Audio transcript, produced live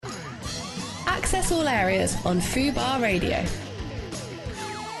Access all areas on Fubar Radio.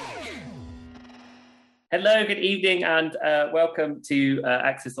 Hello, good evening, and welcome to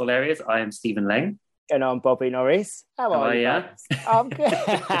Access All Areas. I am Stephen Lang. And I'm Bobby Norris. How are you? I'm good.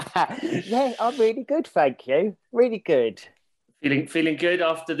 Yeah, I'm really good, thank you. Really good. Feeling good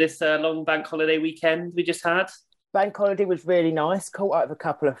after this long bank holiday weekend we just had? Bank holiday was really nice. Caught up with a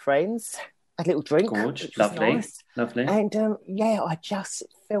couple of friends. Had a little drink. Gorge, lovely, nice. Lovely. And I just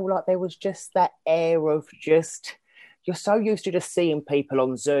feel like there was just that air of just... You're so used to just seeing people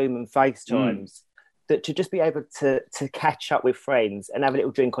on Zoom and FaceTimes. That to just be able to catch up with friends and have a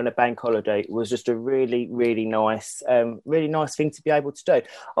little drink on a bank holiday was just a really, really nice thing to be able to do.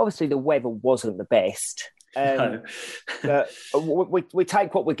 Obviously, the weather wasn't the best, No. but we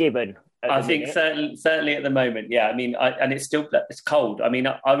take what we're given. I think certainly at the moment, yeah. I mean, and it's cold. I mean,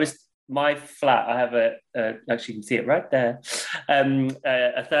 my flat. I have actually you can see it right there,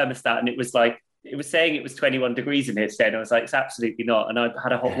 a thermostat, and it was saying it was 21 degrees in here today, and I was like, it's absolutely not. And I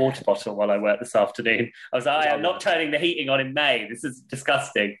had a hot water bottle while I worked this afternoon. I was like, I am not turning the heating on in May. This is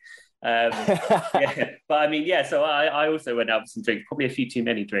disgusting. Yeah. But I mean, yeah, so I also went out for some drinks, probably a few too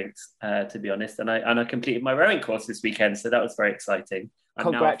many drinks, to be honest. And I completed my rowing course this weekend, so that was very exciting. I'm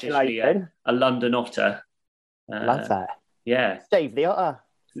Congratulations. now officially a London otter. Love that. Yeah. Steve the otter.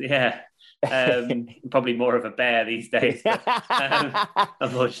 Yeah. Probably more of a bear these days, but,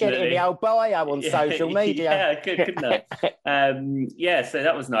 unfortunately. Get it in the old bio on social media. Yeah, couldn't I? Yeah, so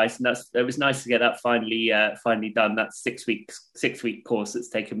that was nice, and it was nice to get that finally done. That 6 week course that's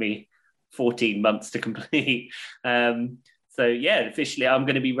taken me 14 months to complete. So yeah, officially I'm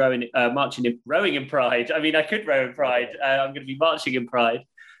going to be rowing in Pride. I mean, I could row in Pride. I'm going to be marching in Pride,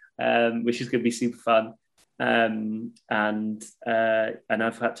 which is going to be super fun. And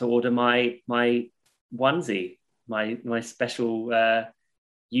I've had to order my onesie, my special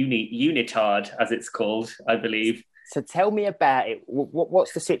unitard, as it's called, I believe. So tell me about it.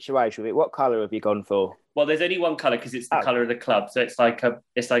 What's the situation with it? What colour have you gone for? Well, there's only one colour because it's the colour of the club. So it's like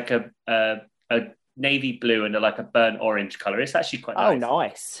a navy blue and a burnt orange colour. It's actually quite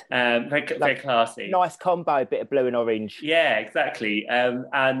nice. Oh, nice. Very classy. Nice combo, bit of blue and orange. Yeah, exactly.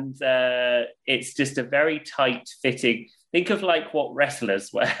 And it's just a very tight fitting. Think of what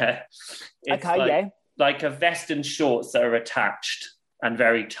wrestlers wear. It's like a vest and shorts that are attached and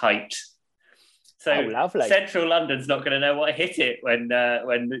very tight. So lovely. Central London's not going to know what hit it when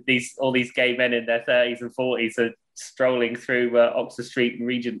all these gay men in their 30s and 40s are strolling through Oxford Street and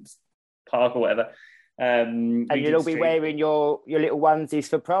Regent's Park or whatever. And you'll all be wearing your little onesies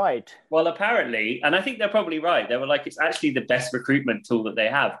for Pride. Well, apparently, and I think they're probably right. They were like, it's actually the best recruitment tool that they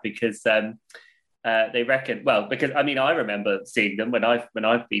have because they reckon. Well, because I mean, I remember seeing them when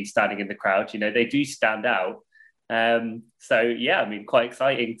I've been standing in the crowd. You know, they do stand out. So yeah, I mean, quite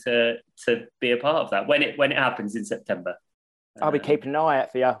exciting to be a part of that when it happens in September. I'll be keeping an eye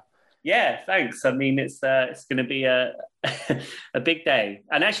out for you. Yeah, thanks. I mean, it's going to be a big day,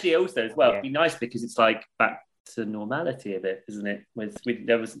 and actually also as well, it'd be nice because it's back to normality a bit, isn't it?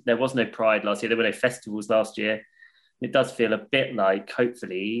 There was no Pride last year. There were no festivals last year. It does feel a bit like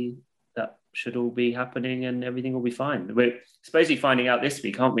hopefully that should all be happening and everything will be fine. We're supposedly finding out this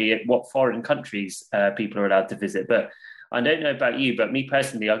week, aren't we, what foreign countries people are allowed to visit. But I don't know about you, but me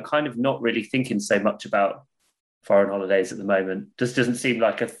personally, I'm kind of not really thinking so much about foreign holidays at the moment. Just doesn't seem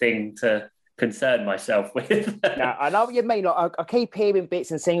like a thing to concern myself with. No, I know what you mean. I keep hearing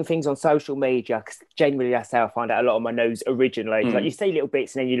bits and seeing things on social media because generally that's how I find out a lot of my news originally. You see little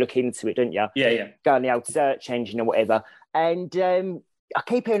bits and then you look into it, don't you? Yeah. Go on the old search engine or whatever. And I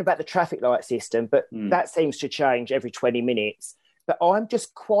keep hearing about the traffic light system, but that seems to change every 20 minutes. But I'm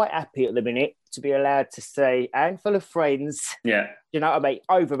just quite happy at the minute to be allowed to see a handful of friends. Yeah. You know what I mean?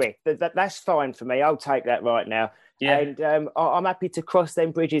 Over it. That's fine for me. I'll take that right now. Yeah. And I'm happy to cross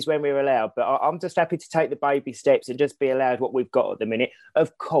them bridges when we're allowed. But I'm just happy to take the baby steps and just be allowed what we've got at the minute.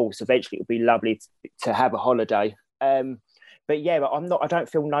 Of course, eventually it would be lovely to have a holiday. But yeah, I don't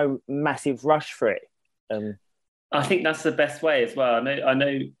feel no massive rush for it. I think that's the best way as well.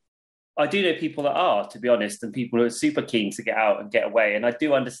 I do know people that are, to be honest, and people who are super keen to get out and get away. And I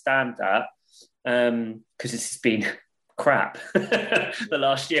do understand that because it's been crap. The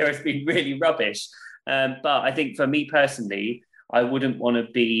last year has been really rubbish. But I think for me personally, I wouldn't want to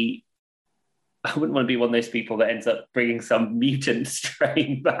be one of those people that ends up bringing some mutant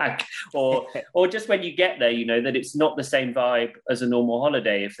strain back, or just when you get there, you know, that it's not the same vibe as a normal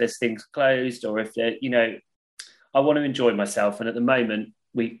holiday. If there's things closed or if they're, you know, I want to enjoy myself. And at the moment,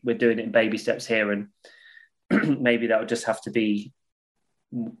 we're doing it in baby steps here, and maybe that would just have to be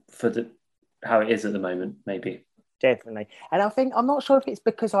for how it is at the moment, maybe. Definitely. And I think, I'm not sure if it's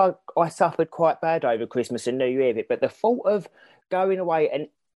because I suffered quite bad over Christmas and New Year, but the thought of going away, and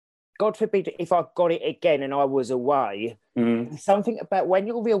God forbid if I got it again and I was away, something about when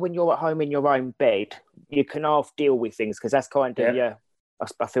you're at home in your own bed, you can half deal with things, because that's kind of,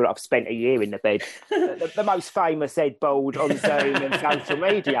 I feel like I've spent a year in the bed. the most famous Ed Bald on Zoom and social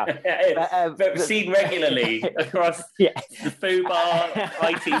media. But seen regularly across the FUBAR,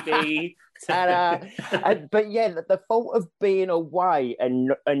 ITV. But yeah, the thought of being away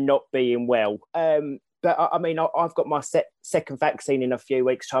and not being well. But I mean, I've got my second vaccine in a few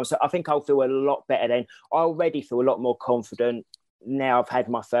weeks' time, so I think I'll feel a lot better then. I already feel a lot more confident now I've had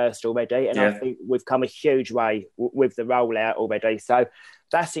my first already, and I think we've come a huge way with the rollout already. So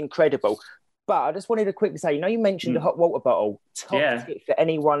that's incredible. But I just wanted to quickly say, you mentioned the hot water bottle. Top tip for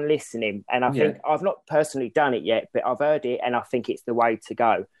anyone listening, and I think I've not personally done it yet, but I've heard it, and I think it's the way to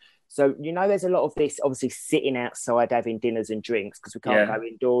go. So, there's a lot of this, obviously, sitting outside having dinners and drinks because we can't go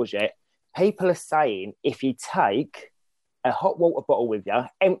indoors yet. People are saying if you take a hot water bottle with you,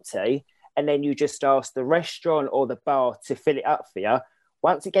 empty, and then you just ask the restaurant or the bar to fill it up for you,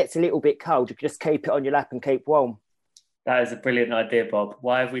 once it gets a little bit cold, you can just keep it on your lap and keep warm. That is a brilliant idea, Bob.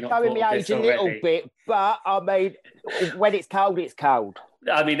 Why have we not thought of this already? Showing me age a little bit, but I mean, when it's cold, it's cold.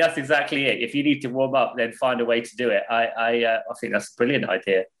 I mean, that's exactly it. If you need to warm up, then find a way to do it. I think that's a brilliant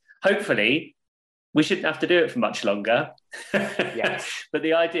idea. Hopefully, we shouldn't have to do it for much longer. Yes. But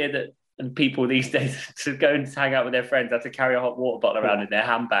the idea that people these days to go and hang out with their friends have to carry a hot water bottle around in their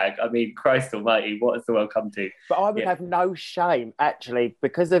handbag. I mean, Christ almighty, what has the world come to? But I would have no shame, actually,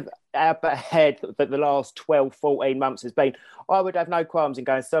 because of how bad that the last 12, 14 months has been. I would have no qualms in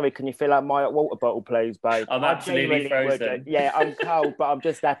going, sorry, can you fill up my hot water bottle, please, babe? I'm absolutely frozen. Yeah, I'm cold, but I'm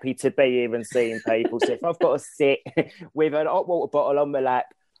just happy to be here and seeing people. So if I've got to sit with a hot water bottle on my lap,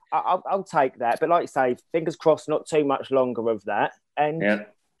 I'll take that. But like you say, fingers crossed, not too much longer of that. And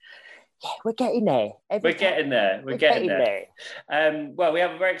we're getting there. We're getting there. Well, we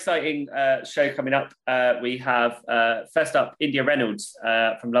have a very exciting show coming up. We have, first up, India Reynolds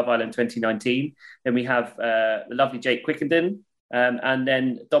from Love Island 2019. Then we have the lovely Jake Quickenden. And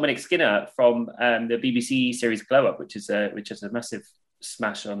then Dominic Skinner from the BBC series Glow Up, which is a massive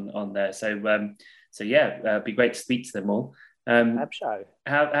smash on there. So it'd be great to speak to them all. Show.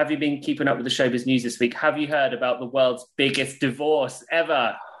 Have you been keeping up with the showbiz news this week? Have you heard about the world's biggest divorce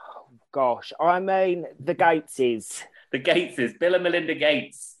ever? Gosh, I mean, the Gateses. The Gateses, Bill and Melinda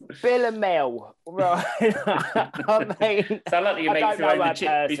Gates. Bill and Mel, right? I mean, sound like your mates who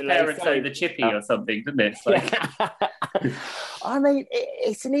own his parents own the chippy or something, doesn't it? I mean,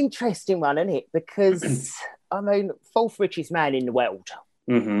 it's an interesting one, isn't it? Because, I mean, fourth richest man in the world.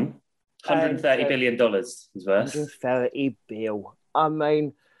 Mm-hmm. $130 billion is worth. 130 bill. I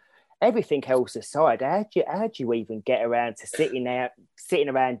mean, everything else aside, how do you even get around to sitting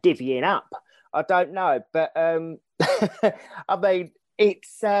around divvying up? I don't know, but I mean,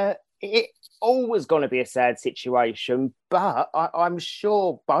 it's always going to be a sad situation. But I'm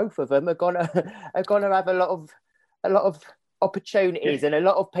sure both of them are gonna have a lot of opportunities and a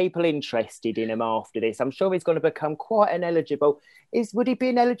lot of people interested in him after this. I'm sure he's going to become quite an eligible. Would he be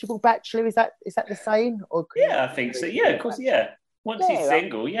an eligible bachelor? Is that the saying? Or I think so. Yeah, of course. Yeah. Once he's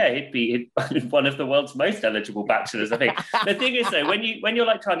single, he'd be one of the world's most eligible bachelors, I think. The thing is, though, when you're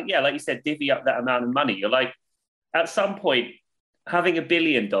like trying to, like you said, divvy up that amount of money, you're like, at some point, having $1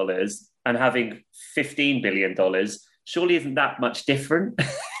 billion and having $15 billion surely isn't that much different.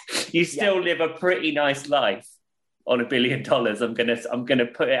 You still live a pretty nice life on $1 billion. I'm gonna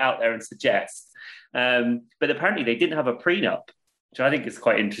put it out there and suggest. But apparently they didn't have a prenup, which I think is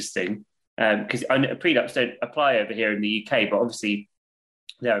quite interesting. Because prenups don't apply over here in the UK, but obviously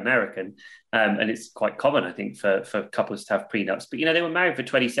they're American, and it's quite common, I think, for couples to have prenups. But they were married for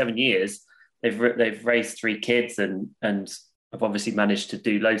 27 years. They've raised 3 kids, and have obviously managed to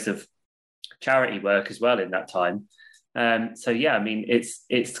do loads of charity work as well in that time. I mean, it's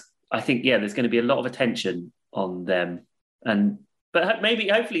I think there's going to be a lot of attention on them, but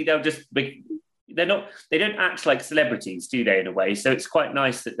hopefully they'll just be. They don't act like celebrities, do they, in a way? So it's quite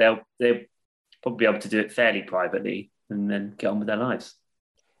nice that they'll probably be able to do it fairly privately and then get on with their lives.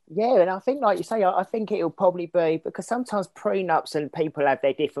 Yeah, and I think, like you say, I think it'll probably be, because sometimes prenups and people have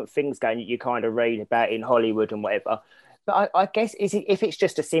their different things going that you kind of read about in Hollywood and whatever. But I guess if it's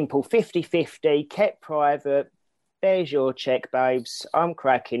just a simple 50-50, kept private, there's your check, babes, I'm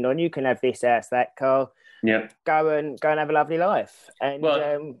cracking on, you can have this house, that car. Yeah, go and have a lovely life, and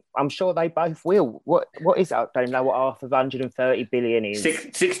I'm sure they both will. What is it? I don't know what half of 130 billion is.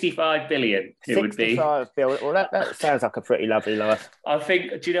 65 billion. It would be 65 billion. Well, that sounds like a pretty lovely life. I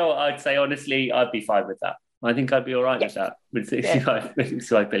think. Do you know what I'd say? Honestly, I'd be fine with that. I think I'd be all right with that, with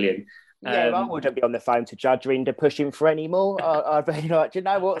 65 billion. I wouldn't be on the phone to Judge Rinder pushing for any more. I'd be like, do you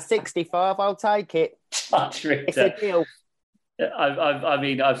know what, 65, I'll take it. Judge Rinder. It's a deal.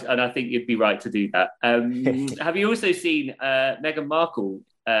 And I think you'd be right to do that. Have you also seen Meghan Markle?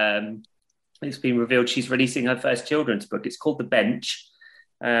 It's been revealed she's releasing her first children's book. It's called The Bench,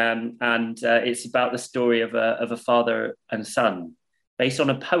 and it's about the story of a father and son based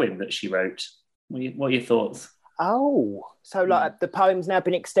on a poem that she wrote. What are your thoughts? Oh, so like the poem's now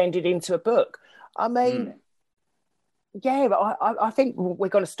been extended into a book. I mean, but I think we're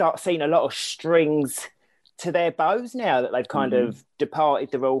going to start seeing a lot of strings to their bows now that they've kind of departed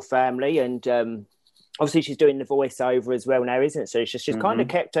the royal family, and obviously she's doing the voiceover as well now, isn't it? So she's kind of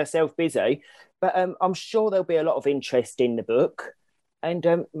kept herself busy, but I'm sure there'll be a lot of interest in the book,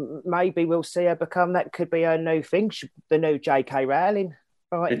 and maybe we'll see her become, that could be her new thing, the new J.K. Rowling.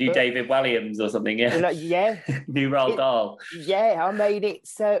 The new David Walliams or something, yeah. New Roald Dahl. Yeah, I mean,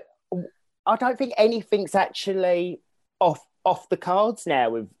 it's. I don't think anything's actually off the cards now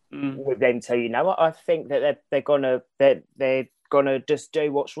with them two. You know, I think that they're gonna just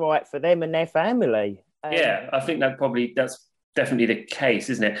do what's right for them and their family. Yeah, I think that's definitely the case,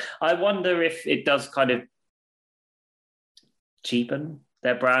 isn't it? I wonder if it does kind of cheapen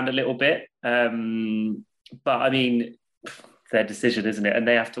their brand a little bit, but I mean, their decision, isn't it? And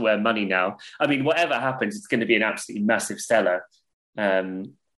they have to earn money now. I mean, whatever happens, it's going to be an absolutely massive seller.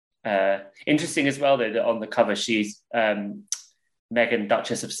 Interesting as well, though, that on the cover she's Meghan,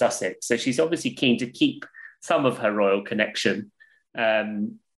 Duchess of Sussex. So she's obviously keen to keep some of her royal connection.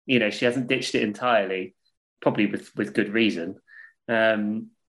 She hasn't ditched it entirely, probably with good reason. I'd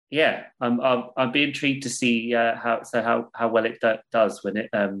be intrigued to see how well it does when it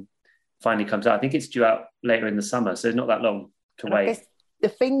finally comes out. I think it's due out later in the summer, so not that long to wait. I guess the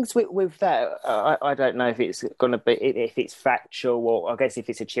things with that, I don't know if it's going to be, if it's factual, or I guess if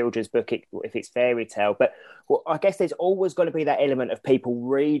it's a children's book, if it's fairy tale. But I guess there's always going to be that element of people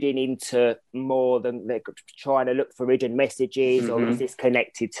reading into more than they're trying to look for hidden messages, or is this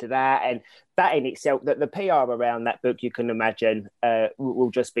connected to that? And that in itself, that the PR around that book, you can imagine, will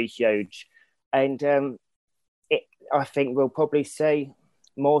just be huge. And I think we'll probably see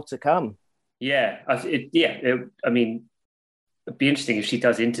more to come. I mean, it'd be interesting if she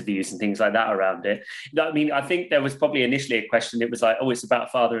does interviews and things like that around it. I mean, I think there was probably initially a question. It was like, oh, it's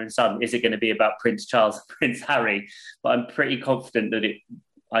about father and son. Is it going to be about Prince Charles and Prince Harry? But I'm pretty confident that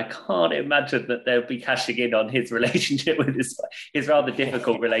I can't imagine that they'll be cashing in on his relationship with his rather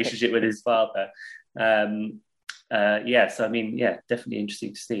difficult relationship with his father. So I mean, definitely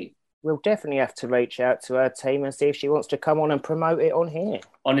interesting to see. We'll definitely have to reach out to her team and see if she wants to come on and promote it on here.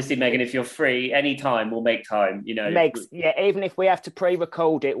 Honestly, Megan, if you're free, any time, we'll make time. You know, Megs, even if we have to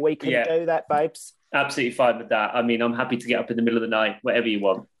pre-record it, we can do that, babes. Absolutely fine with that. I mean, I'm happy to get up in the middle of the night, whatever you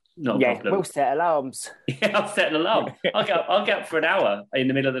want. Not a problem. We'll set alarms. Yeah, I'll set an alarm. I'll get up for an hour in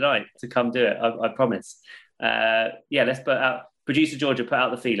the middle of the night to come do it. I promise. Let's put out. Producer Georgia, put out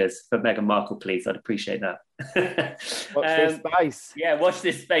the feelers for Meghan Markle, please. I'd appreciate that. Watch this space. Yeah, watch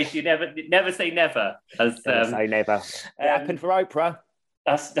this space. You never say never. Never say never. It happened for Oprah.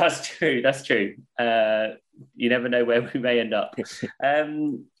 That's true. That's true. You never know where we may end up.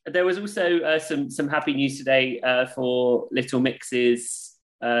 There was also some happy news today for Little Mix's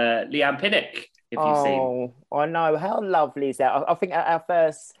Leanne Pinnock. If you've seen. I know. How lovely is that? I think our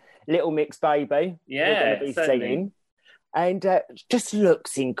first Little Mix baby. Yeah, we're going to be singing. And just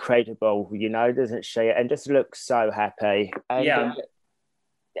looks incredible, doesn't she? And just looks so happy. And, I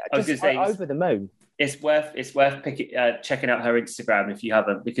was going to say, over the moon. It's worth checking out her Instagram if you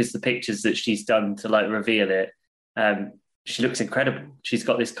haven't, because the pictures that she's done to reveal it, she looks incredible. She's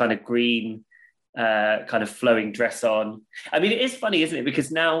got this kind of green, kind of flowing dress on. I mean, it is funny, isn't it?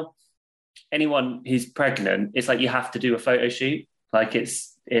 Because now anyone who's pregnant, it's like you have to do a photo shoot. Like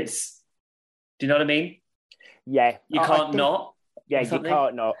it's. Do you know what I mean? Yeah, you can't not. Yeah, you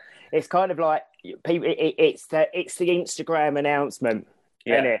can't not. It's kind of like people. It's the Instagram announcement,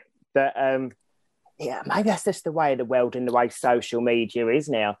 isn't it? That maybe that's just the way of the world and the way social media is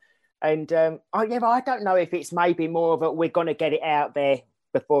now. And I don't know if it's maybe more of a we're going to get it out there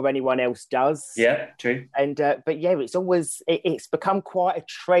before anyone else does. Yeah, true. And it's always it's become quite a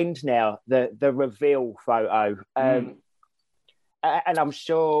trend now. The reveal photo. And I'm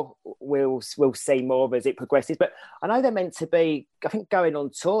sure we'll see more as it progresses. But I know they're meant to be, I think, going on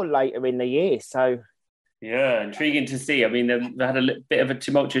tour later in the year. So Yeah, intriguing to see. I mean, they've had a bit of a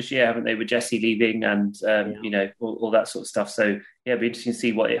tumultuous year, haven't they, with Jessie leaving and all that sort of stuff. So yeah, it'd be interesting to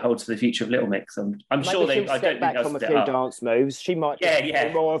see what it holds for the future of Little Mix. I'm sure they. I don't think they'll from a split few up. dance moves. She might be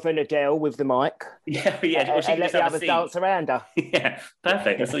more of an Adele with the mic. Yeah. Well, she and let the others dance around her. Yeah,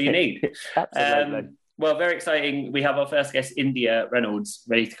 perfect. That's all you need. Absolutely. Well, very exciting. We have our first guest, India Reynolds,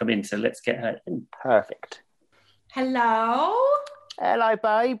 ready to come in. So let's get her in. Perfect. Hello. Hello,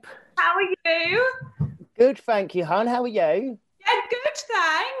 babe. How are you? Good, thank you, hon. How are you? Yeah, good,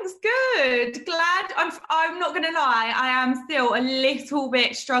 thanks. Good. Glad. I'm not going to lie. I am still a little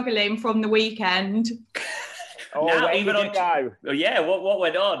bit struggling from the weekend. Now, even on go. Yeah, what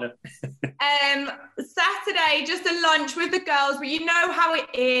went on? Saturday, just a lunch with the girls, but you know how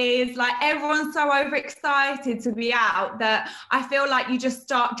it is. Like, everyone's so overexcited to be out that I feel like you just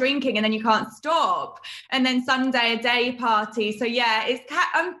start drinking and then you can't stop. And then Sunday, a day party. So yeah,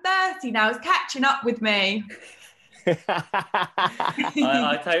 I'm 30 now. It's catching up with me.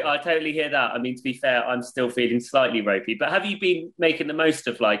 I totally hear that. I mean, to be fair, I'm still feeling slightly ropey, but have you been making the most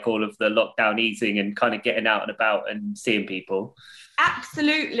of like all of the lockdown easing and kind of getting out and about and seeing people?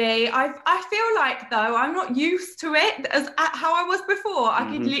 Absolutely. I feel like, though, I'm not used to it as how I was before. I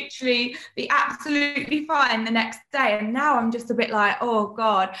could literally be absolutely fine the next day, and now I'm just a bit like, oh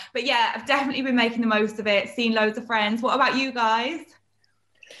God. But yeah, I've definitely been making the most of it, seen loads of friends. What about you guys?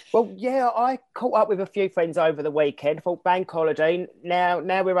 Well, yeah, I caught up with a few friends over the weekend. Thought bank holiday. Now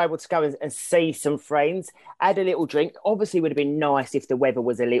we're able to go and see some friends. Had a little drink. Obviously, it would have been nice if the weather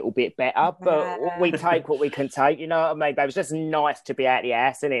was a little bit better, but we take what we can take. You know what I mean, babe? It's just nice to be out the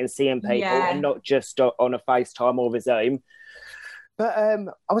house and seeing people and not just on a FaceTime or a Zoom. But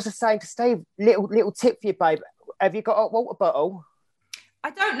I was just saying to Steve, little tip for you, babe. Have you got a water bottle? I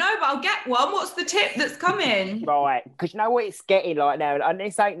don't know, but I'll get one. What's the tip that's coming? Right, because you know what it's getting like now, and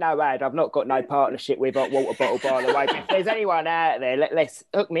this ain't no ad. I've not got no partnership with a water bottle, by the way. But if there's anyone out there, let's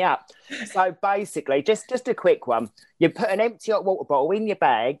hook me up. So basically, just a quick one. You put an empty hot water bottle in your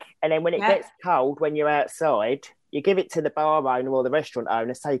bag, and then when it gets cold, when you're outside, you give it to the bar owner or the restaurant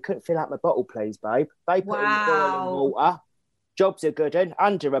owner. Say, you couldn't fill up my bottle, please, babe. They put in the boiling water. Job's a good one.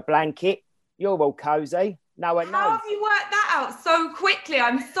 Under a blanket. You're all cosy. No one knows. How have you worked that out so quickly?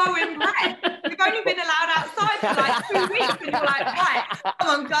 I'm so impressed. We've only been allowed outside for like 2 weeks, and you're like, right, come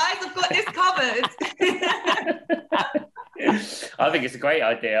on, guys, I've got this covered. I think it's a great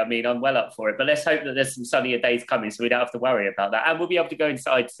idea. I mean, I'm well up for it, but let's hope that there's some sunnier days coming so we don't have to worry about that. And we'll be able to go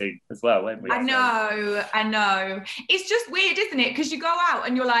inside soon as well, won't we? I know. It's just weird, isn't it? Because you go out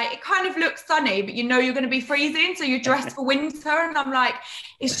and you're like, it kind of looks sunny, but you know you're going to be freezing, so you're dressed for winter, and I'm like,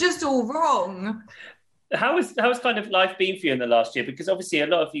 it's just all wrong. How has kind of life been for you in the last year? Because obviously a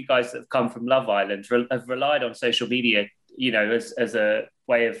lot of you guys that have come from Love Island have relied on social media, you know, as a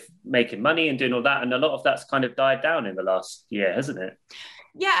way of making money and doing all that. And a lot of that's kind of died down in the last year, hasn't it?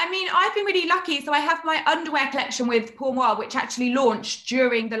 Yeah, I mean, I've been really lucky. So I have my underwear collection with Pour Moi, which actually launched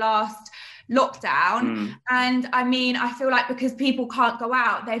during the last lockdown. And I mean, I feel like because people can't go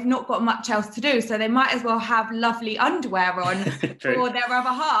out, they've not got much else to do, so they might as well have lovely underwear on for their other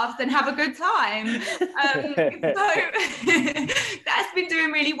halves and have a good time. So that's been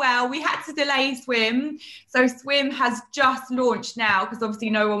doing really well. We had to delay swim, so swim has just launched now because obviously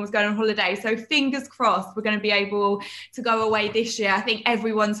no one was going on holiday, so fingers crossed we're going to be able to go away this year. I think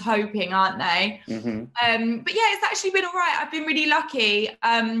everyone's hoping, aren't they? But yeah, it's actually been all right. I've been really lucky.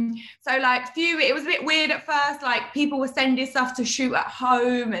 So like it was a bit weird at first, like people were sending stuff to shoot at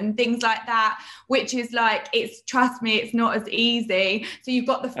home and things like that, which is like, trust me, it's not as easy. So you've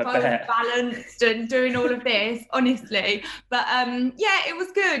got the phone balanced and doing all of this, honestly. But yeah, it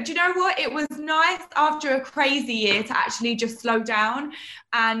was good. Do you know what? It was nice after a crazy year to actually just slow down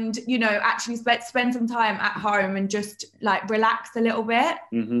and, you know, actually spend some time at home and just like relax a little bit.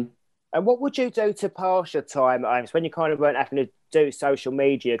 And what would you do to pass your time at home? So when you kind of weren't having to do social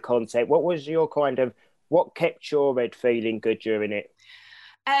media content, what kept your head feeling good during it?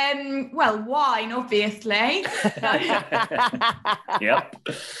 Well, wine, obviously. Yep.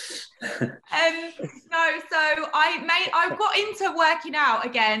 No, so I got into working out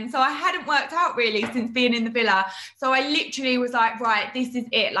again. So I hadn't worked out really since being in the villa. So I literally was like, right, this is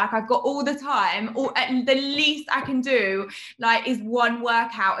it. Like I've got all the time, or at the least I can do like is one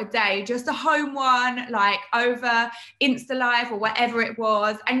workout a day, just a home one, like over Insta Live or whatever it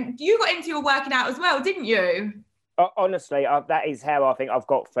was. And you got into your working out as well, didn't you? Honestly, that is how I think I've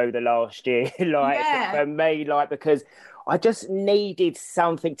got through the last year. For me, because I just needed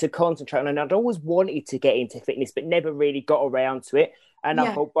something to concentrate on, and I'd always wanted to get into fitness, but never really got around to it. And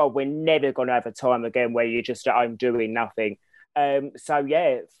I thought, well, we're never going to have a time again where you're just at home doing nothing. So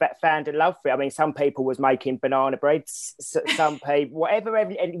yeah, found a love for it. I mean, some people was making banana breads, some people, whatever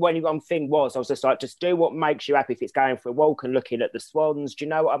anyone thing was, I was just like, just do what makes you happy. If it's going for a walk and looking at the swans, do you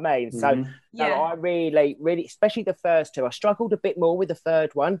know what I mean? So no, I really, especially the first two, I struggled a bit more with the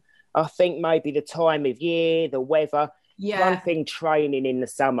third one. I think maybe the time of year, the weather. One thing, training in the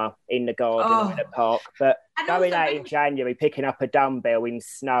summer in the garden or in the park, but going out in January, picking up a dumbbell in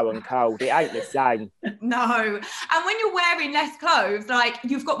snow and cold, it ain't the same. No. And when you're wearing less clothes, like,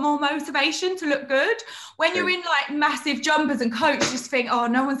 you've got more motivation to look good. When you're in like massive jumpers and coats, you just think, oh,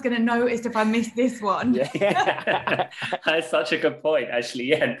 no one's going to notice if I miss this one. Yeah. That's such a good point, actually.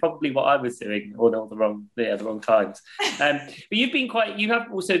 Yeah, and probably what I was doing on all the wrong times. But you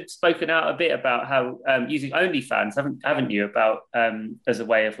have also spoken out a bit about how using OnlyFans, haven't you, about as a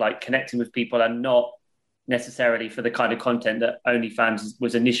way of like connecting with people and not necessarily for the kind of content that OnlyFans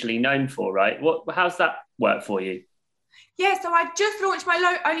was initially known for, right? How's that work for you? Yeah, so I just launched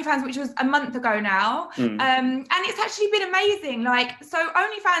my OnlyFans, which was a month ago now. And it's actually been amazing. Like, so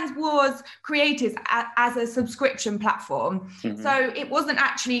OnlyFans was created as a subscription platform. So it wasn't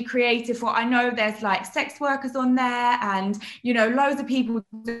actually created for, I know there's like sex workers on there and, you know, loads of people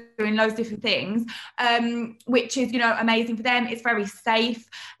doing loads of different things, which is, you know, amazing for them. It's very safe.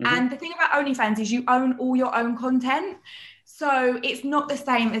 And the thing about OnlyFans is you own all your own content. So it's not the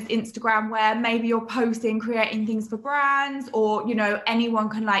same as Instagram, where maybe you're posting, creating things for brands, or, you know, anyone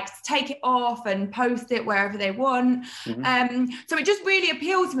can like take it off and post it wherever they want. So it just really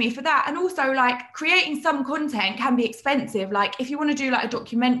appealed to me for that. And also, like, creating some content can be expensive. Like, if you want to do like a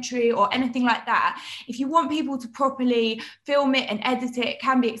documentary or anything like that, if you want people to properly film it and edit it, it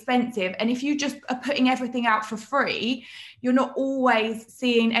can be expensive. And if you just are putting everything out for free, you're not always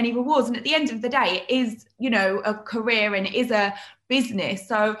seeing any rewards. And at the end of the day, it is, you know, a career and it is a business.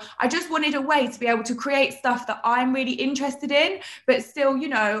 So I just wanted a way to be able to create stuff that I'm really interested in, but still, you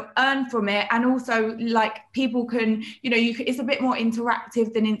know, earn from it. And also, like, people can, you know, it's a bit more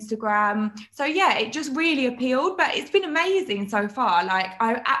interactive than Instagram. So yeah, it just really appealed, but it's been amazing so far. Like,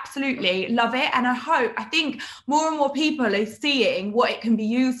 I absolutely love it. And I think more and more people are seeing what it can be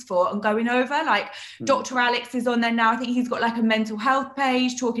used for and going over. Like, Dr. Alex is on there now. I think he's got like a mental health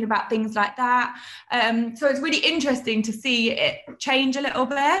page talking about things like that. So it's really interesting to see it change a little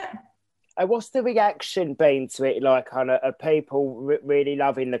bit. What's the reaction been to it? Like, are people really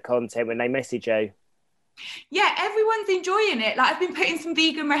loving the content when they message you? Yeah, everyone's enjoying it. Like, I've been putting some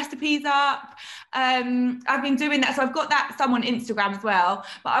vegan recipes up. I've been doing that. So I've got that some on Instagram as well.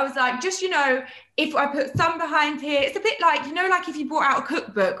 But I was like, just, you know, if I put some behind here, it's a bit like, you know, like if you brought out a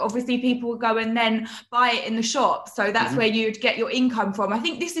cookbook, obviously people would go and then buy it in the shop. So that's where you'd get your income from. I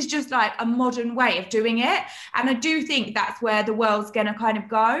think this is just like a modern way of doing it. And I do think that's where the world's going to kind of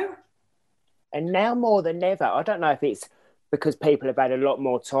go. And now more than ever, I don't know if it's because people have had a lot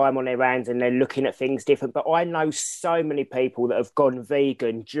more time on their hands and they're looking at things different. But I know so many people that have gone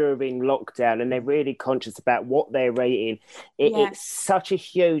vegan during lockdown and they're really conscious about what they're eating. It's such a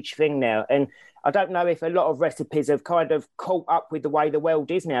huge thing now. And I don't know if a lot of recipes have kind of caught up with the way the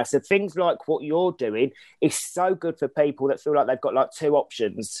world is now. So things like what you're doing is so good for people that feel like they've got like two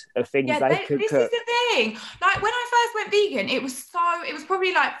options of things they could this cook. Is the thing. Like, when I first went vegan, it was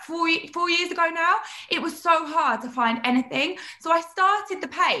probably like four years ago now. It was so hard to find anything. So I started the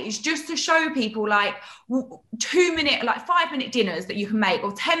page just to show people like 2-minute, like 5-minute dinners that you can make,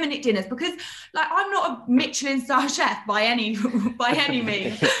 or 10-minute dinners, because like I'm not a Michelin star chef by any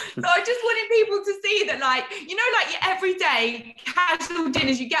means. So I just wanted people to see that, like, you know, like your everyday casual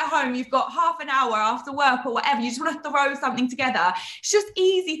dinners, you get home, you've got half an hour after work or whatever, you just want to throw something together. It's just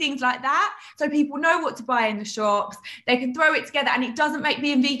easy things like that, so people know what to buy in the shops, they can throw it together, and it doesn't make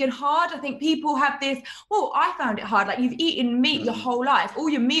being vegan hard. I think people have this, well, I found it hard, like, you've eaten meat your whole life, all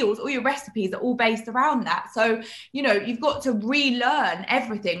your meals, all your recipes are all based around that, so, you know, you've got to relearn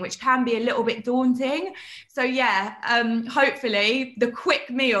everything, which can be a little bit daunting. So yeah, hopefully the quick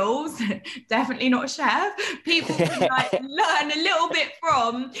meals, definitely not a chef, people can like learn a little bit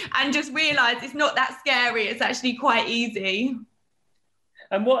from and just realise it's not that scary, it's actually quite easy.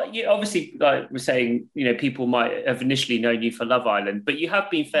 And what you obviously, like we're saying, you know, people might have initially known you for Love Island, but you have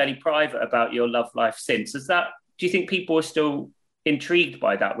been fairly private about your love life since. Do you think people are still intrigued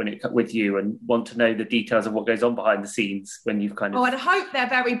by that with you and want to know the details of what goes on behind the scenes when you've kind of... Oh, I'd hope they're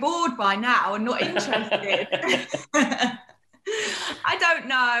very bored by now and not interested. I don't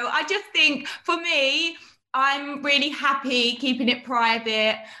know. I just think, for me, I'm really happy keeping it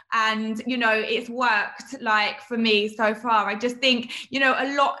private, and, you know, it's worked, like, for me so far. I just think, you know,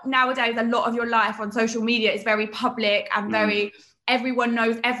 a lot of your life on social media is very public and very, everyone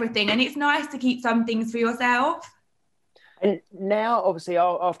knows everything, and it's nice to keep some things for yourself. And now, obviously,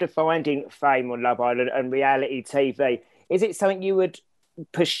 after finding fame on Love Island and reality TV, is it something you would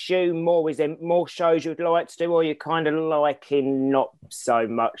pursue more? Is there more shows you'd like to do, or are you kind of liking not so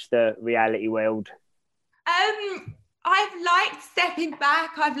much the reality world? I've liked stepping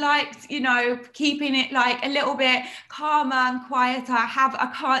back. I've liked, keeping it like a little bit calmer and quieter.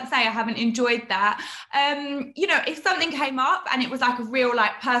 I can't say I haven't enjoyed that. If something came up and it was like a real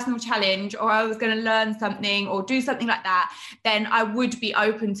like personal challenge, or I was going to learn something or do something like that, then I would be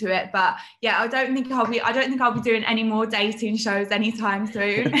open to it. But yeah, I don't think I'll be doing any more dating shows anytime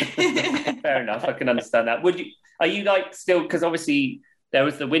soon. Fair enough. I can understand that. Are you like still, because obviously there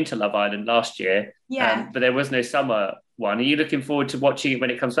was the Winter Love Island last year, but there was no summer one. Are you looking forward to watching it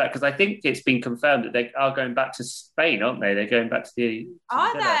when it comes back? Because I think it's been confirmed that they are going back to Spain, aren't they? They're going back to the...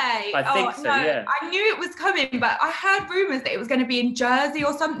 Are they? I think so, yeah. I knew it was coming, but I heard rumours that it was going to be in Jersey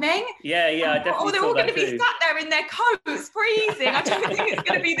or something. Yeah, I definitely they're all going to be sat there in their coats, freezing. I don't think it's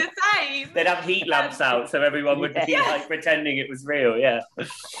going to be the same. They'd have heat lamps out so everyone would be like pretending it was real, yeah.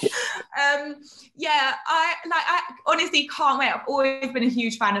 I honestly can't wait. I've always been a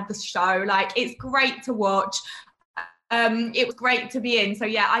huge fan of the show. Like, it's great to watch. It was great to be in. So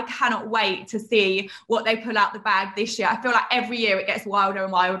yeah, I cannot wait to see what they pull out the bag this year. I feel like every year it gets wilder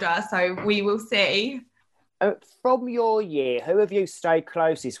and wilder. So we will see. From your year, who have you stayed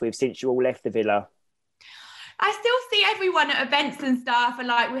closest with since you all left the villa? I still see everyone at events and stuff, and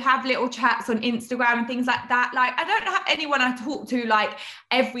like we have little chats on Instagram and things like that. Like, I don't have anyone I talk to like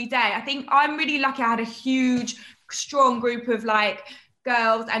every day. I think I'm really lucky. I had a huge, strong group of like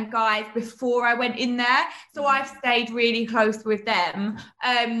girls and guys before I went in there, so I've stayed really close with them.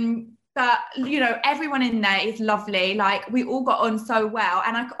 But everyone in there is lovely. Like, we all got on so well,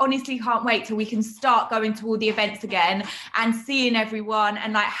 and I honestly can't wait till we can start going to all the events again and seeing everyone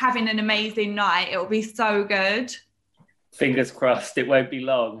and like having an amazing night. It'll be so good. Fingers crossed, it won't be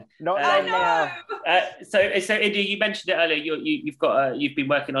long. Not long now. So India, you mentioned it earlier. You've been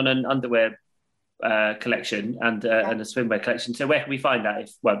working on an underwear collection and a swimwear collection. So where can we find that?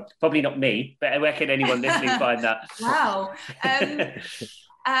 Probably not me, but where can anyone listening find that? Wow.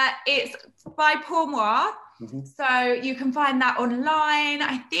 It's by Pour Moi. Mm-hmm. So you can find that online.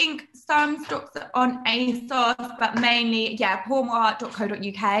 I think some stocks are on ASOS, but mainly,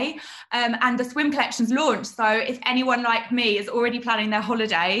 pourmoi.co.uk. And the swim collection's launched. So if anyone like me is already planning their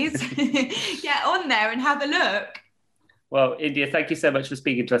holidays, get on there and have a look. Well, India, thank you so much for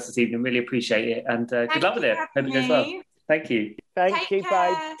speaking to us this evening. Really appreciate it. And good luck with it. Hope it goes well. Thank you. Thank you,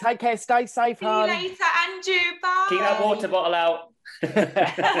 babe. Take care. Stay safe, hon. See you later, Andrew. Bye. Keep that water bottle out.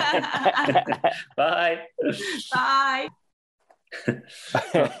 Bye. Bye.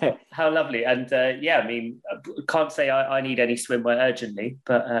 How lovely. And can't say I need any swimwear urgently,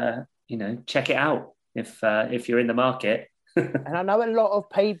 but check it out if you're in the market. And I know a lot of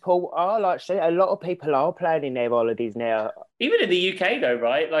people are planning their holidays now. Even in the UK though,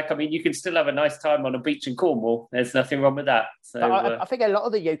 right? Like, I mean, you can still have a nice time on a beach in Cornwall. There's nothing wrong with that. So I think a lot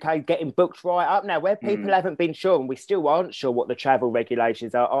of the UK getting booked right up now, where people haven't been sure, and we still aren't sure what the travel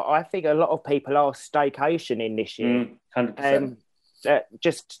regulations are. I think a lot of people are staycationing this year. 100%.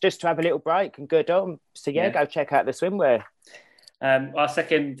 Just to have a little break and good on. So go check out the swimwear. Our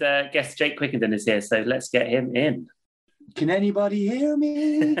second guest, Jake Quickenden, is here, so let's get him in. Can anybody hear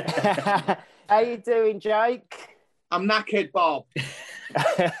me? How you doing, Jake? I'm knackered, Bob.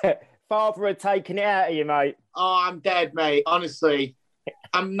 Father had taken it out of you, mate. Oh, I'm dead, mate. Honestly,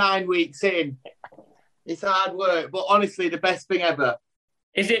 I'm 9 weeks in. It's hard work, but honestly, the best thing ever.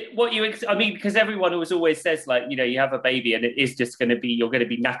 Is it what you... because everyone always says, like, you have a baby and it is just going to be... You're going to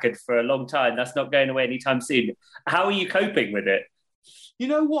be knackered for a long time. That's not going away anytime soon. How are you coping with it? You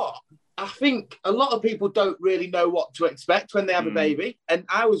know what? I think a lot of people don't really know what to expect when they have a baby. And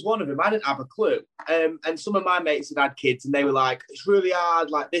I was one of them. I didn't have a clue. And some of my mates had kids and they were like, it's really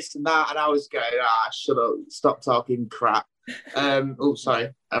hard, like this and that. And I was going, shut up, stop talking crap. Sorry.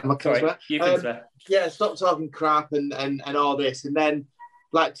 Am I sorry, you can swear. Yeah, stop talking crap and all this. And then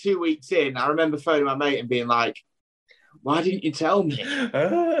like 2 weeks in, I remember phoning my mate and being like, why didn't you tell me?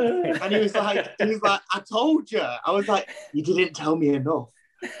 And he was like, I told you. I was like, you didn't tell me enough.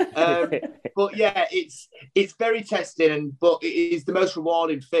 But yeah, it's very testing, but it is the most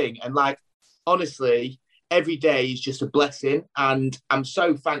rewarding thing. And like, honestly, every day is just a blessing. And I'm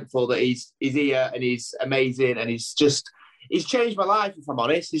so thankful that he's here and he's amazing. And he's changed my life, if I'm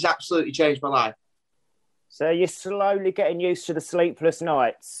honest. He's absolutely changed my life. So you're slowly getting used to the sleepless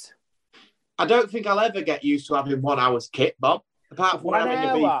nights? I don't think I'll ever get used to having 1 hour's kit, Bob. Apart from when I'm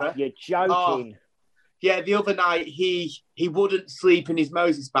in Ibiza. You're joking. Yeah, the other night he wouldn't sleep in his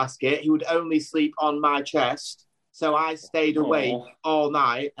Moses basket. He would only sleep on my chest. So I stayed awake all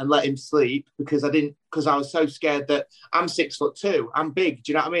night and let him sleep because I was so scared that I'm 6'2". I'm big.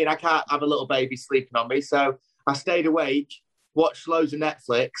 Do you know what I mean? I can't have a little baby sleeping on me. So I stayed awake, watched loads of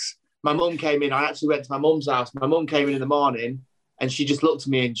Netflix. My mum came in. I actually went to my mum's house. My mum came in the morning and she just looked at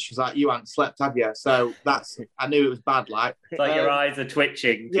me and she was like, "You haven't slept, have you?" So I knew it was bad. Like, it's like your eyes are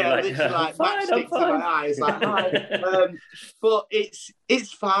twitching. Yeah, literally like matchsticks in my eyes. Like, hi. But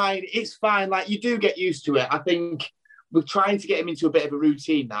it's fine. It's fine. Like, you do get used to it. I think we're trying to get him into a bit of a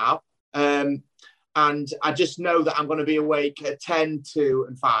routine now. And I just know that I'm going to be awake at 10, 2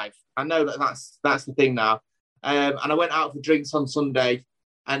 and 5. I know that's the thing now. And I went out for drinks on Sunday.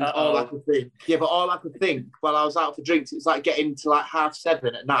 And all I could think while I was out for drinks, it's like getting to like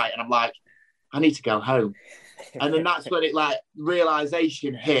 7:30 at night. And I'm like, I need to go home. And then that's when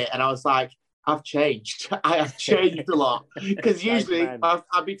realization hit. And I was like, I've changed. I have changed a lot. Because usually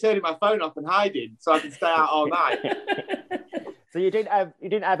I'd be turning my phone off and hiding so I can stay out all night. So you didn't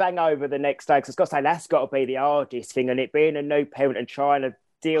have hangover the next day? Because I've got to say, that's got to be the hardest thing. And it being a new parent and trying to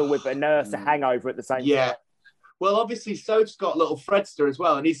deal with a nurse, a hangover at the same time. Well, obviously, Soph's got little Fredster as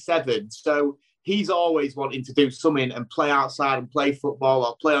well, and he's 7. So he's always wanting to do something and play outside and play football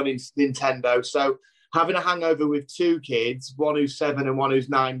or play on Nintendo. So having a hangover with 2 kids, one who's 7 and one who's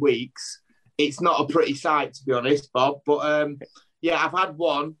 9 weeks, it's not a pretty sight, to be honest, Bob. But I've had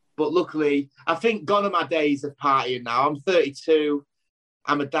one. But luckily, I think gone are my days of partying now. I'm 32.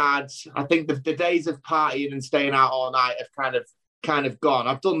 I'm a dad. I think the days of partying and staying out all night have kind of gone.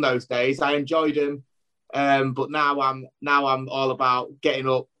 I've done those days. I enjoyed them. But now I'm all about getting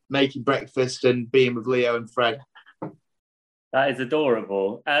up, making breakfast, and being with Leo and Fred. That is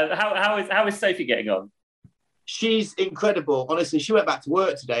adorable. How is Sophie getting on? She's incredible. Honestly, she went back to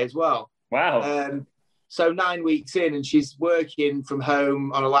work today as well. Wow. So 9 weeks in, and she's working from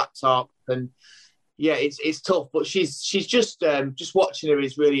home on a laptop, and yeah, it's tough. But she's just watching her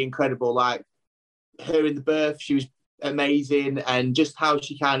is really incredible. Like, her in the birth, she was amazing, and just how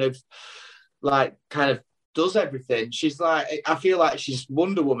she kind of does everything. She's like, I feel like she's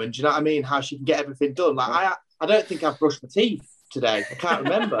Wonder Woman. Do you know what I mean? How she can get everything done. Like, I don't think I've brushed my teeth today. I can't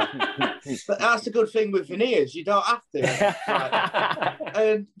remember. But that's a good thing with veneers. You don't have to. Like,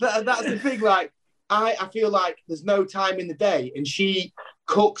 and that's the thing. Like, I feel like there's no time in the day, and she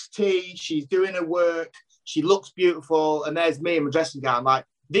cooks tea. She's doing her work. She looks beautiful. And there's me in my dressing gown. Like,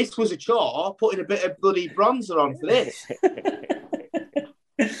 this was a chore, putting a bit of bloody bronzer on for this.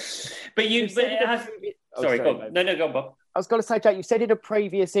 But sorry, go on. No, go on, Bob. I was going to say, Jake, you said in a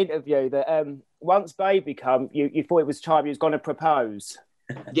previous interview that once baby come, you thought it was time you was going to propose.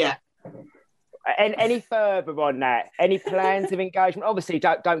 Yeah. And any further on that? Any plans of engagement? Obviously,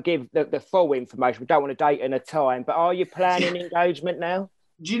 don't give the full information. We don't want to date in a time. But are you planning engagement now?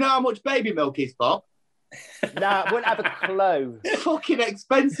 Do you know how much baby milk is, Bob? No, I wouldn't have a clue. Fucking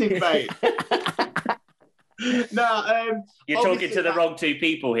expensive, mate. No, you're talking to the wrong 2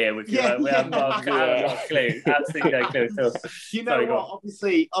 people here. We haven't got a clue. Absolutely no clue at all. You know what?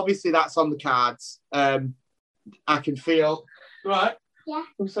 Obviously, that's on the cards. I can feel. Right. Yeah.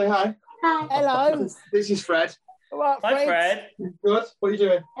 We'll say hi. Hi. Hello. This is Fred. Hello, Hi, Fred. Good. What are you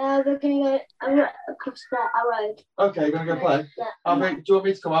doing? We're going to go across the road. Okay, you're going to go play? Yeah. Do you want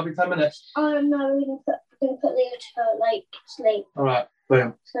me to come? I'll be 10 minutes. Oh, no, we're going to put Leo to sleep. All right.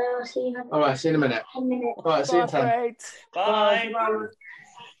 Boom. So I'll see you. All right, see you in a minute. 10 minutes. All right, see you in 10. Bye.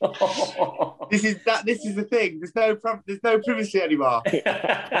 This is the thing. There's no privacy anymore.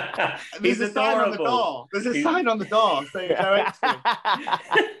 There's a sign on the door. There's a sign on the door saying no exit.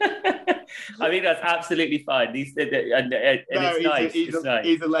 I think that's absolutely fine. It's nice.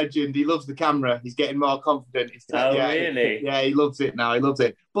 He's a legend. He loves the camera. He's getting more confident. Really? Yeah, he loves it now. He loves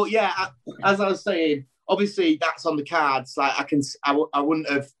it. But yeah, as I was saying, obviously that's on the cards. Like,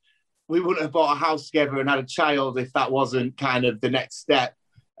 we wouldn't have bought a house together and had a child if that wasn't kind of the next step.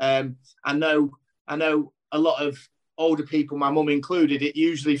 I know a lot of older people, my mum included,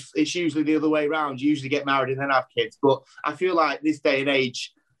 it's usually the other way around. You usually get married and then have kids. But I feel like this day and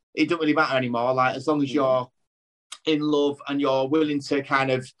age, it doesn't really matter anymore. Like, as long as you're in love and you're willing to kind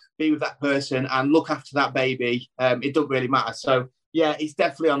of be with that person and look after that baby, it doesn't really matter. So yeah, it's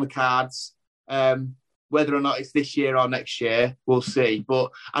definitely on the cards. Whether or not it's this year or next year, we'll see.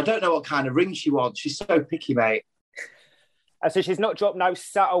 But I don't know what kind of ring she wants. She's so picky, mate. So she's not dropped no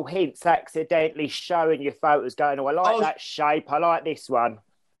subtle hints accidentally showing you photos going, I like that shape, I like this one.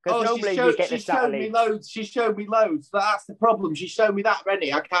 Because normally you get the subtle hints. She showed me loads. But that's the problem. She showed me that,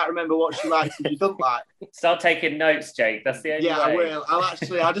 Rennie. I can't remember what she likes and she doesn't like. Start taking notes, Jake. That's the only way. Yeah, I will.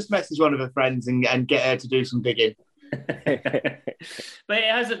 I'll just message one of her friends and get her to do some digging. But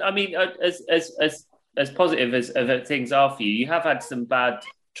it hasn't, I mean, as positive as things are for you, you have had some bad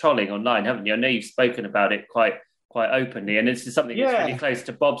trolling online, haven't you? I know you've spoken about it quite openly, and this is something that's really close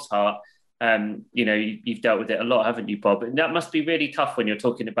to Bob's heart. You've dealt with it a lot, haven't you, Bob? And that must be really tough when you're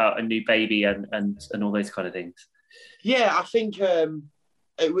talking about a new baby and all those kind of things. Yeah, I think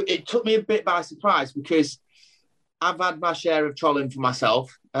it took me a bit by surprise because I've had my share of trolling for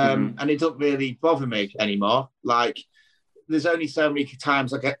myself, and it doesn't really bother me anymore. Like, there's only so many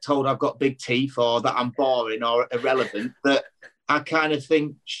times I get told I've got big teeth or that I'm boring or irrelevant that I kind of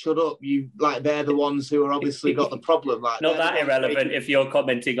think, shut up, they're the ones who are obviously got the problem. Like, not that irrelevant if you're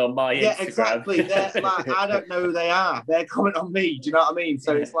commenting on my Instagram. Yeah, exactly. They're like, I don't know who they are. They're commenting on me. Do you know what I mean?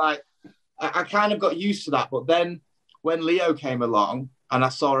 So it's like, I kind of got used to that. But then when Leo came along and I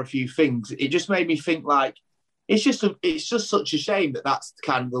saw a few things, it just made me think like, it's just such a shame that that's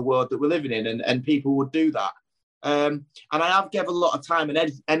kind of the world that we're living in and people would do that. And I have given a lot of time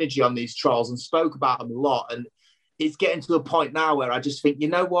and energy on these trolls and spoke about them a lot. And it's getting to a point now where I just think, you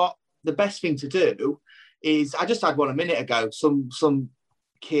know what? The best thing to do is, I just had one a minute ago. Some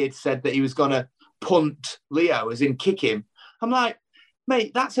kid said that he was going to punt Leo, as in kick him. I'm like,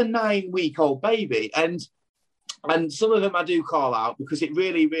 mate, that's a 9-week-old baby. And some of them I do call out because it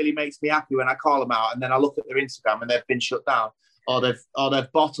really, really makes me happy when I call them out and then I look at their Instagram and they've been shut down or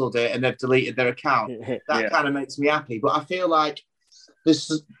they've bottled it and they've deleted their account. That kind of makes me happy. But I feel like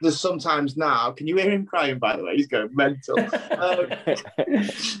there's sometimes now, can you hear him crying, by the way? He's going mental.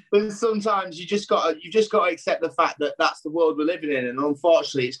 But sometimes you just got to accept the fact that that's the world we're living in, and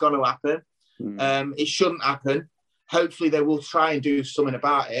unfortunately it's going to happen. It shouldn't happen. Hopefully they will try and do something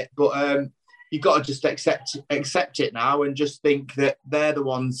about it, but you've got to just accept it now and just think that they're the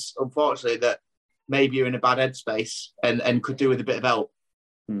ones, unfortunately, that maybe are in a bad headspace and could do with a bit of help.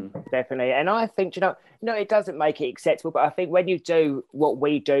 Definitely. And I think, it doesn't make it acceptable, but I think when you do what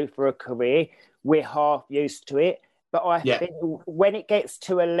we do for a career, we're half used to it. But I think when it gets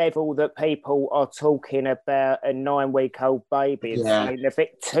to a level that people are talking about a 9-week-old baby,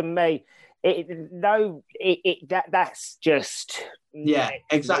 to me, that's just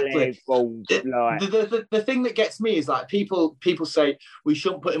exactly. The thing that gets me is like people say we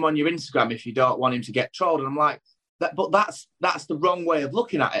shouldn't put him on your Instagram if you don't want him to get trolled, and I'm like, but that's the wrong way of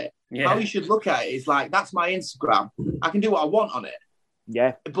looking at it. How you should look at it is like, that's my Instagram. I can do what I want on it.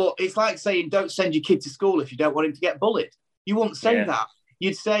 Yeah. But it's like saying don't send your kid to school if you don't want him to get bullied. You wouldn't say that.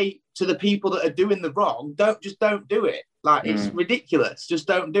 You'd say to the people that are doing the wrong, don't do it. Like, it's ridiculous. Just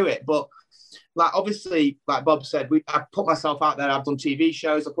don't do it. But like, obviously, like Bob said, I put myself out there. I've done TV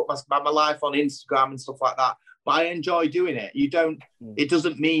shows. I put my life on Instagram and stuff like that. But I enjoy doing it. It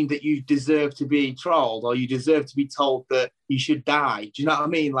doesn't mean that you deserve to be trolled or you deserve to be told that you should die. Do you know what I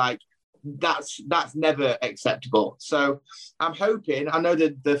mean? Like, that's never acceptable. So I'm hoping, I know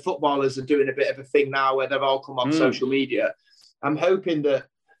that the footballers are doing a bit of a thing now where they've all come on social media. I'm hoping that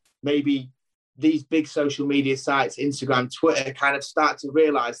maybe these big social media sites, Instagram, Twitter, kind of start to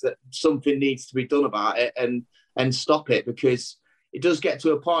realise that something needs to be done about it and stop it, because it does get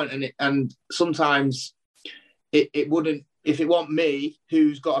to a point and sometimes it wouldn't, if it weren't me,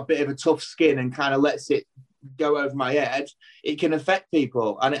 who's got a bit of a tough skin and kind of lets it go over my head, it can affect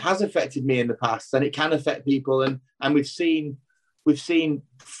people. And it has affected me in the past, and it can affect people. And we've seen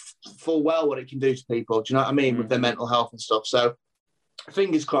full well what it can do to people. Do you know what I mean? With their mental health and stuff. So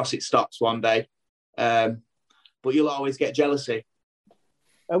fingers crossed it stops one day. But you'll always get jealousy.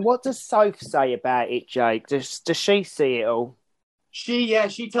 And what does Soph say about it, Jake? Does she see it all?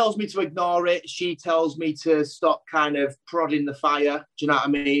 She tells me to ignore it. She tells me to stop kind of prodding the fire. Do you know what I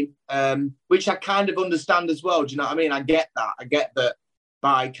mean? Which I kind of understand as well. Do you know what I mean? I get that. I get that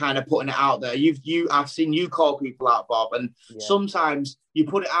by kind of putting it out there. I've seen you call people out, Bob, and sometimes you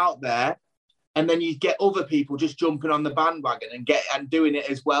put it out there and then you get other people just jumping on the bandwagon and doing it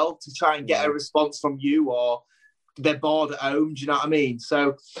as well to try and get a response from you, or they're bored at home. Do you know what I mean?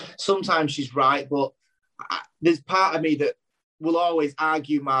 So sometimes she's right, but there's part of me that will always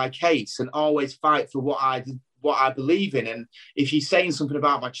argue my case and always fight for what I believe in. And if you're saying something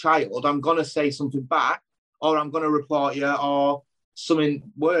about my child, I'm going to say something back, or I'm going to report you, or something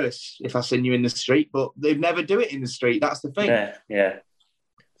worse if I send you in the street. But they never do it in the street. That's the thing. Yeah.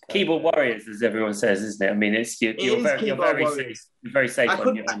 Keyboard warriors, as everyone says, isn't it? I mean, you're very safe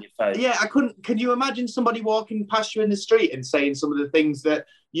on your phone. Yeah, can you imagine somebody walking past you in the street and saying some of the things that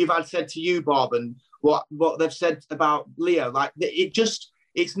you've had said to you, Bob, and what they've said about Leo? Like,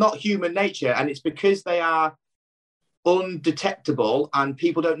 it's not human nature, and it's because they are undetectable and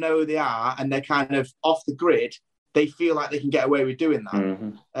people don't know who they are and they're kind of off the grid. They feel like they can get away with doing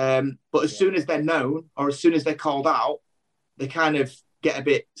that. But as soon as they're known, or as soon as they're called out, they kind of get a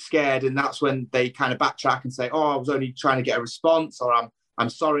bit scared, and that's when they kind of backtrack and say, "Oh, I was only trying to get a response," or "I'm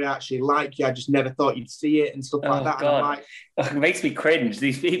sorry, I actually like you. I just never thought you'd see it," and stuff like that. God. And I'm like, it makes me cringe.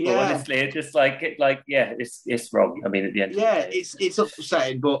 These people, honestly, it's just like, it's wrong. I mean, at the end, of the day. it's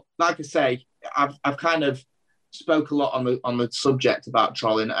upsetting. But like I say, I've kind of spoke a lot on the subject about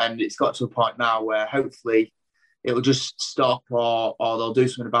trolling, and it's got to a point now where hopefully it will just stop, or they'll do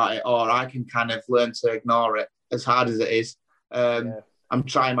something about it, or I can kind of learn to ignore it, as hard as it is. I'm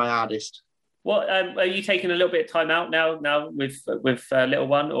trying my hardest. What are you taking a little bit of time out now with little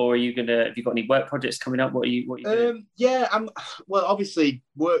one, or are you gonna? Have you got any work projects coming up? What are you doing? Well, obviously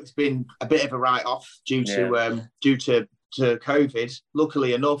work's been a bit of a write-off due to COVID.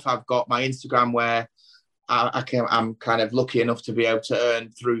 Luckily enough, I've got my Instagram where I'm kind of lucky enough to be able to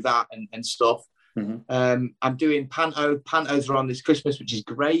earn through that and stuff. Mm-hmm. I'm doing pantos are on this Christmas, which is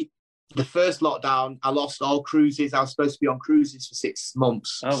great. The first lockdown, I lost all cruises. I was supposed to be on cruises for 6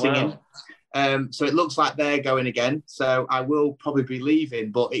 months singing. Wow. So it looks like they're going again. So I will probably be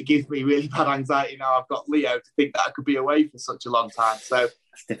leaving, but it gives me really bad anxiety now. I've got Leo to think that I could be away for such a long time. So,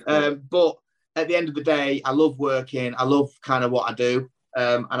 but at the end of the day, I love working. I love kind of what I do.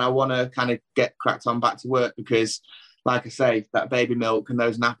 And I want to kind of get cracked on back to work because, like I say, that baby milk and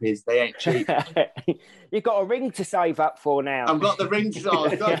those nappies, they ain't cheap. You've got a ring to save up for now. I've got the ring to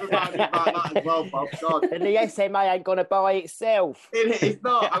save. Don't remind me about that as well, Bob. God. And the SMA ain't going to buy itself. It's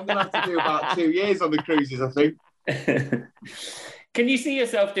not. I'm going to have to do about 2 years on the cruises, I think. Can you see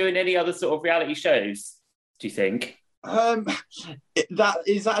yourself doing any other sort of reality shows, do you think?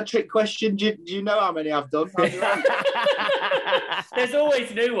 Is that a trick question? Do you know how many I've done? There's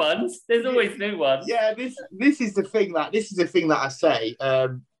always new ones. Yeah, this is the thing that I say.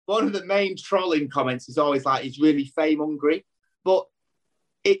 One of the main trolling comments is always like, he's really fame hungry, but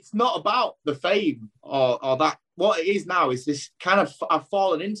it's not about the fame or that. What it is now is this kind of, I've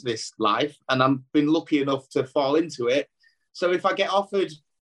fallen into this life and I've been lucky enough to fall into it. So if I get offered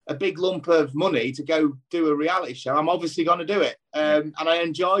a big lump of money to go do a reality show, I'm obviously going to do it. And I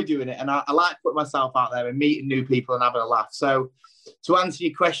enjoy doing it. And I like putting myself out there and meeting new people and having a laugh. So to answer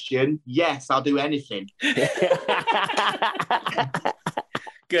your question, yes, I'll do anything.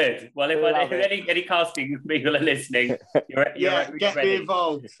 Good. Well, if any casting people are listening, get me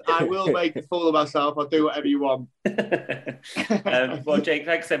involved. I will make a fool of myself. I'll do whatever you want. Well, Jake,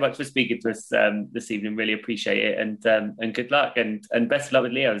 thanks so much for speaking to us this evening. Really appreciate it, and good luck, and best of luck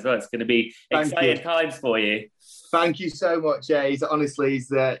with Leo as well. It's going to be exciting times for you. Thank you so much. Yeah,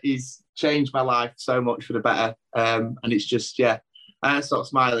 he's changed my life so much for the better, and it's just I start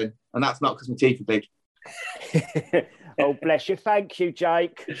smiling, and that's not because my teeth are big. Oh, bless you. Thank you,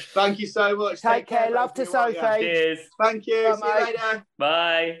 Jake. Thank you so much. Take care. Love to Sophie. Cheers. Thank you. Bye, see you later.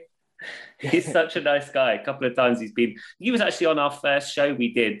 Bye. He's such a nice guy. A couple of times he was actually on our first show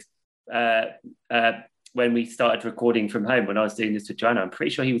we did when we started recording from home, when I was doing this with Joanna. I'm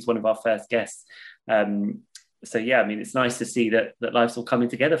pretty sure he was one of our first guests. So, yeah, I mean, it's nice to see that life's all coming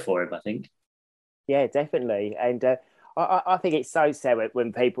together for him, I think. Yeah, definitely. And I think it's so sad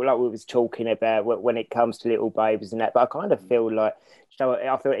when people, like we was talking about, when it comes to little babies and that, but I kind of feel like,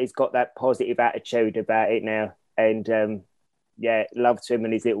 I feel he's got that positive attitude about it now. And, love to him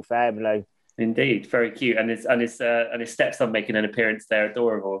and his little family. Indeed, very cute. And his stepson making an appearance there,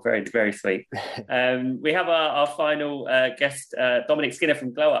 adorable, very, very sweet. We have our final guest, Dominic Skinner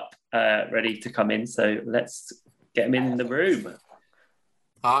from Glow Up, ready to come in. So let's get him in the room.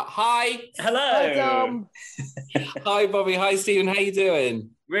 Hi. Hello. Hi, Dom. Hi, Bobby. Hi, Stephen. How you doing?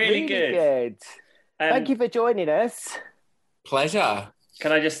 Really good. Thank you for joining us. Pleasure.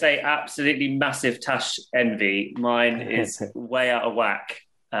 Can I just say, absolutely massive Tash envy. Mine is way out of whack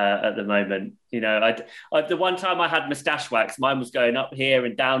at the moment. You know, the one time I had moustache wax, mine was going up here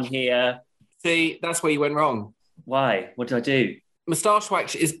and down here. See, that's where you went wrong. Why? What did I do? Moustache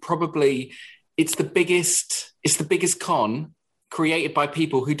wax is probably it's the biggest con created by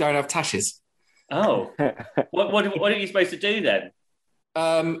people who don't have tashes. Oh, what are you supposed to do then?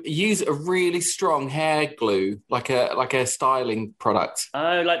 Use a really strong hair glue, like a styling product.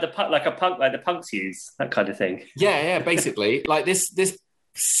 Oh, like the punks use, that kind of thing. Yeah, basically, like this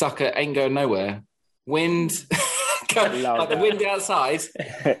sucker ain't going nowhere. Wind, like the wind outside,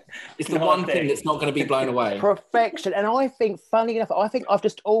 is the one thing that's not going to be blown away. Perfection. And I think, funny enough, I've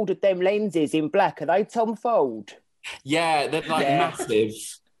just ordered them lenses in black. Are they Tom Ford? Yeah, they're massive.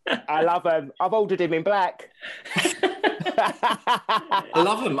 I love them. I've ordered him in black. I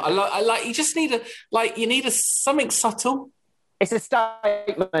love them. I like. You just need something subtle. It's a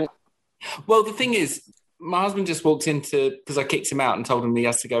statement. Well, the thing is, my husband just walked into because I kicked him out and told him he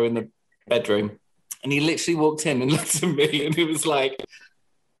has to go in the bedroom, And he literally walked in and looked at me and he was like,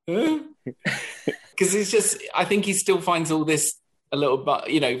 because it's just, I think he still finds all this a little bit,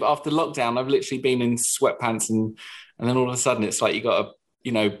 you know, after lockdown, I've literally been in sweatpants and then all of a sudden it's like you got to,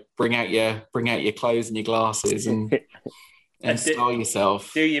 you know, bring out your clothes and your glasses and style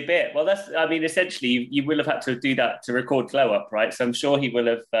yourself. Do your bit. Well, that's, I mean, essentially you will have had to do that to record Glow Up, right? So I'm sure he will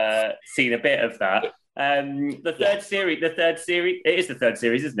have seen a bit of that. The third series, it is the third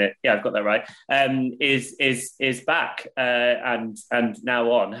series, isn't it? Yeah, I've got that right. Is back and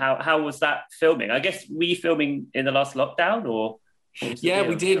now on. How was that filming? I guess were you filming in the last lockdown or? Yeah,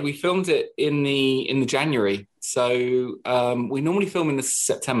 we did. We filmed it in the January. So we normally film in the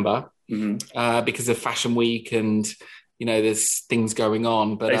September because of Fashion Week and, you know, there's things going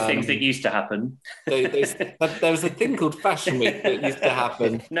on. But those things that used to happen. There was a thing called Fashion Week that used to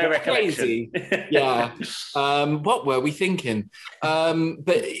happen. No recollection. Crazy. Yeah. What were we thinking?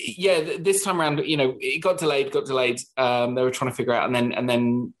 But yeah, this time around, you know, it got delayed. They were trying to figure out, and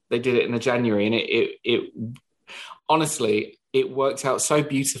then they did it in the January, and it honestly, it worked out so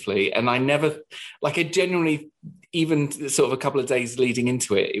beautifully. And I genuinely, even sort of a couple of days leading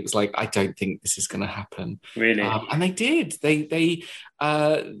into it, it was like, I don't think this is going to happen. Really? And they did. They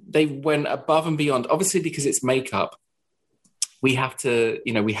went above and beyond. Obviously, because it's makeup, we have to,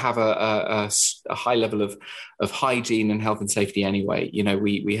 you know, we have a high level of hygiene and health and safety anyway. You know,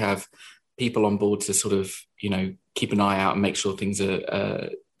 we have people on board to sort of, you know, keep an eye out and make sure things are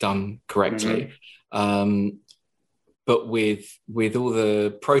done correctly. But with all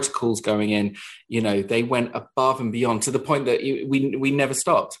the protocols going in, you know, they went above and beyond to the point that we never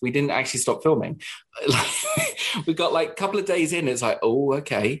stopped. We didn't actually stop filming. We got like a couple of days in, it's like, oh,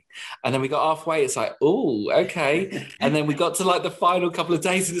 okay. And then we got halfway, it's like, oh, okay. And then we got to like the final couple of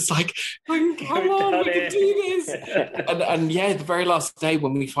days and it's like, come on, we can do this. And yeah, the very last day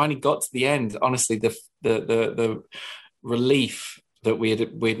when we finally got to the end, honestly, the relief that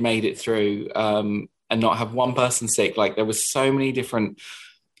we'd made it through, and not have one person sick. Like there was so many different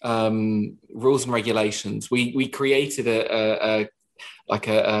rules and regulations. We created a what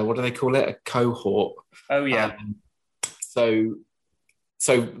do they call it? A cohort. Oh yeah. So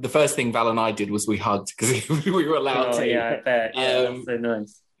the first thing Val and I did was we hugged because we were allowed to. Yeah, I bet. Yeah, that's so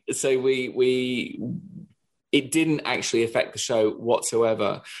nice. So it didn't actually affect the show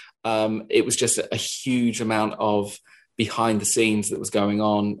whatsoever. It was just a huge amount of behind the scenes that was going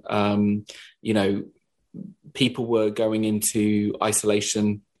on. You know, people were going into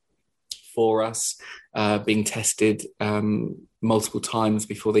isolation for us, being tested multiple times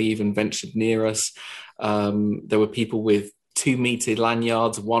before they even ventured near us. There were people with 2-meter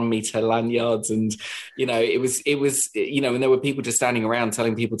lanyards, 1-meter lanyards, and you know, it was you know, and there were people just standing around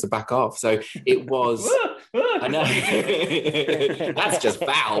telling people to back off. So it was. I know that's just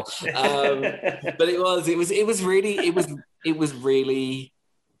foul, but it was really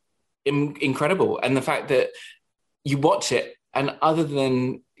incredible. And the fact that you watch it, and other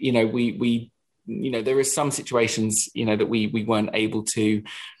than, you know, we you know, there is some situations, you know, that we weren't able to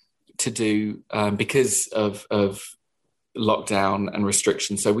do because of lockdown and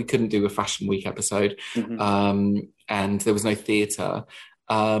restrictions. So we couldn't do a Fashion Week episode, and there was no theatre.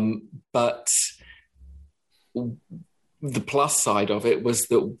 But the plus side of it was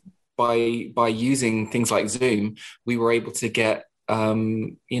that by using things like Zoom, we were able to get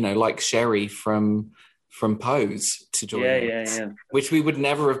you know, like Sherry from Pose to join us, which we would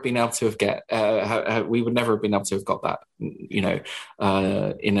never have been able to we would never have been able to have got that, you know,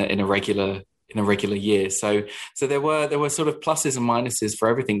 in a regular year. So there were sort of pluses and minuses for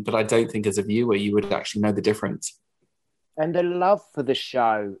everything, but I don't think as a viewer you would actually know the difference. And the love for the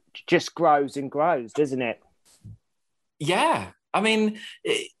show just grows and grows, doesn't it? Yeah, I mean,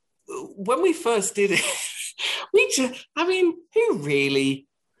 when we first did it,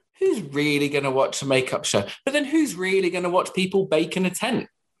 who's really going to watch a makeup show? But then who's really going to watch people bake in a tent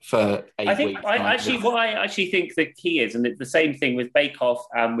for 8 weeks? What I actually think the key is, and it's the same thing with Bake Off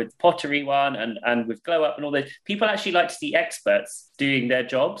and with Pottery One and with Glow Up and all this, people actually like to see experts doing their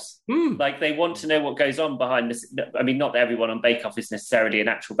jobs. Like they want to know what goes on behind this. I mean, not everyone on Bake Off is necessarily an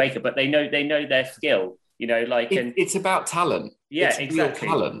actual baker, but they know their skill. You know, like it's about talent. Yeah, it's exactly.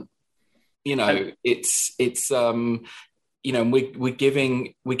 Real talent. You know, it's you know, we're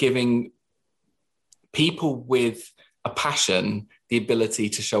giving people with a passion the ability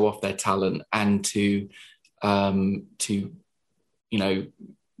to show off their talent and to you know,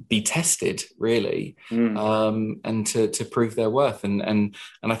 be tested really, and to prove their worth, and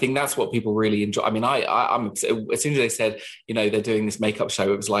I think that's what people really enjoy. I mean, I'm as soon as they said, you know, they're doing this makeup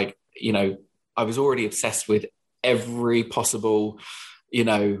show, it was like, you know, I was already obsessed with every possible, you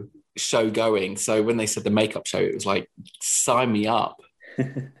know, show going. So when they said the makeup show, it was like, sign me up.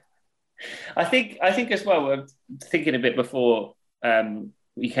 I think as well, thinking a bit before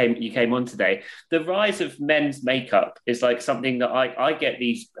you came on today, the rise of men's makeup is like something that I get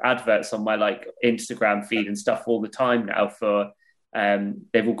these adverts on my like Instagram feed and stuff all the time now for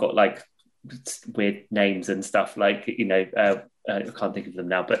they've all got like weird names and stuff, like, you know, I can't think of them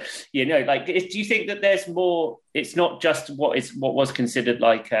now, but you know, like, do you think that there's more? It's not just what was considered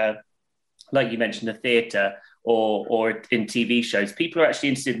like you mentioned, the theatre or in TV shows. People are actually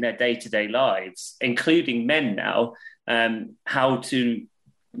interested in their day-to-day lives, including men now. How to,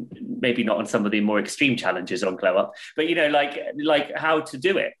 maybe not on some of the more extreme challenges on Glow Up, but you know, like how to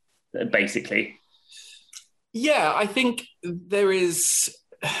do it, basically. Yeah, I think there's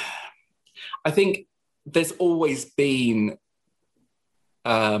always been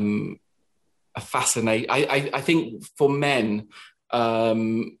a fascination. I think for men,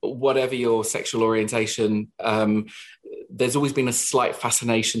 whatever your sexual orientation, there's always been a slight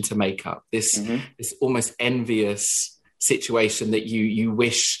fascination to makeup. This almost envious situation that you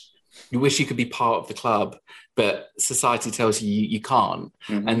wish you could be part of the club, but society tells you can't.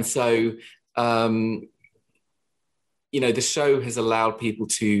 And so, you know, the show has allowed people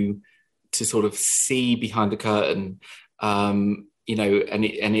to sort of see behind the curtain, you know, and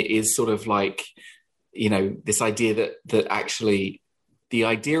it is sort of like, you know, this idea that actually the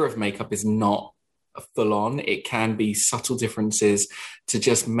idea of makeup is not full on. It can be subtle differences to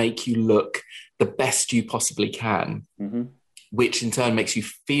just make you look the best you possibly can, which in turn makes you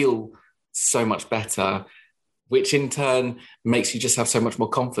feel so much better, which in turn makes you just have so much more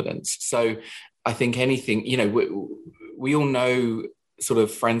confidence. So I think anything, you know, we all know sort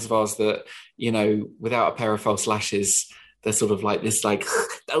of friends of ours that, you know, without a pair of false lashes, they're sort of like this, like,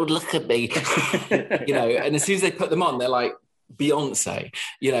 don't look at me, you know, and as soon as they put them on, they're like Beyonce,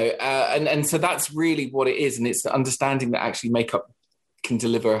 you know, and so that's really what it is. And it's the understanding that actually makeup can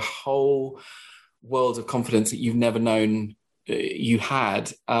deliver a whole world of confidence that you've never known you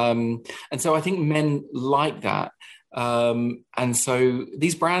had. And so I think men like that. And so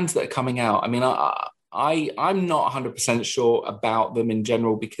these brands that are coming out, I mean, I'm not 100% sure about them in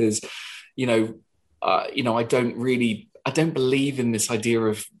general because, you know, I don't believe in this idea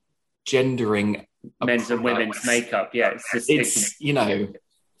of gendering men's and women's makeup. Yeah, it's you know,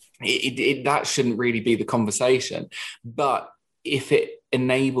 that shouldn't really be the conversation. But if it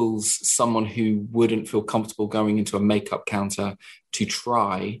enables someone who wouldn't feel comfortable going into a makeup counter to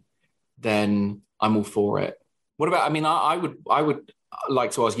try, then I'm all for it. What about? I mean, I would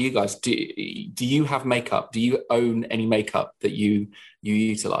like to ask you guys: do you have makeup? Do you own any makeup that you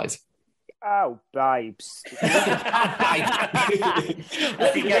utilize? Oh, babes. I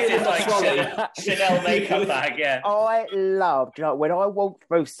think it's like Chanel makeup bag, yeah. I love, you know, when I walk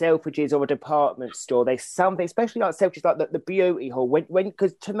through Selfridges or a department store, there's something, especially like Selfridges, like the beauty hall,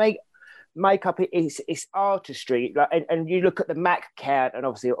 because to me, makeup it's artistry. Like, and you look at the MAC count and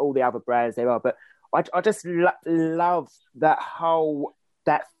obviously all the other brands there are, but I just love that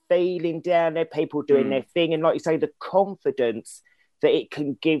feeling down there, people doing their thing. And like you say, the confidence that it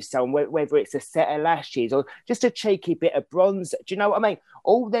can give someone, whether it's a set of lashes or just a cheeky bit of bronze. Do you know what I mean?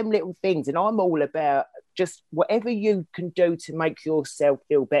 All them little things. And I'm all about just whatever you can do to make yourself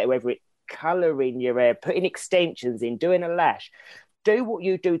feel better, whether it's colouring your hair, putting extensions in, doing a lash. Do what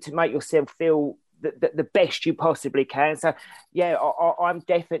you do to make yourself feel the best you possibly can. So, yeah, I'm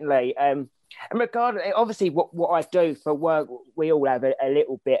definitely... and regardless, obviously, what I do for work, we all have a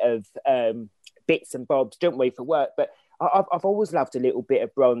little bit of bits and bobs, don't we, for work? But I've always loved a little bit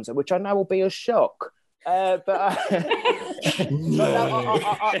of bronzer, which I know will be a shock. I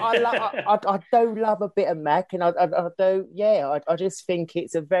do love a bit of MAC, and I do, yeah. I just think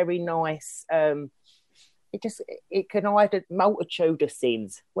it's a very nice. It can hide a multitude of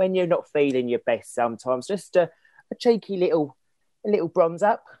sins when you're not feeling your best. Sometimes just a cheeky little bronze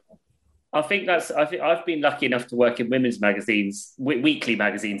up. I think I've been lucky enough to work in women's magazines, weekly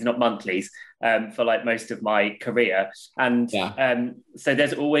magazines, not monthlies, for like most of my career. And so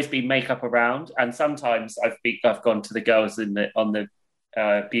there's always been makeup around. And sometimes I've gone to the girls on the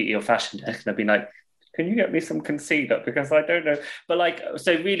beauty or fashion desk and I've been like, can you get me some concealer? Because I don't know. But like,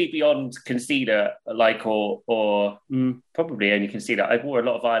 so really beyond concealer, like, or probably only concealer. I wore a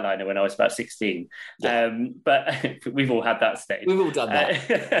lot of eyeliner when I was about 16. Yeah. But we've all had that stage. We've all done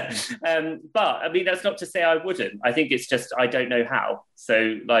that. But I mean, that's not to say I wouldn't. I think it's just, I don't know how.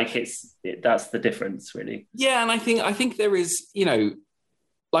 So like, that's the difference really. Yeah. And I think there is, you know,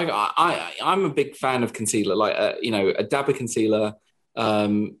 like I'm a big fan of concealer, like, you know, a dab of concealer,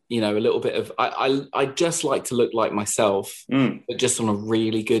 You know, a little bit of I just like to look like myself, but just on a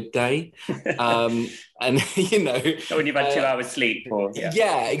really good day. And you know, when you've had 2 hours sleep, or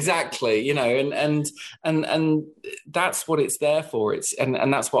yeah, exactly. You know, and that's what it's there for. It's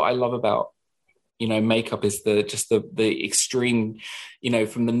and that's what I love about, you know, makeup, is the extreme, you know,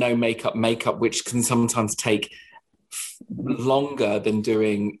 from the no makeup, which can sometimes take longer than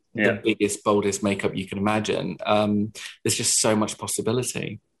doing the biggest, boldest makeup you can imagine. There's just so much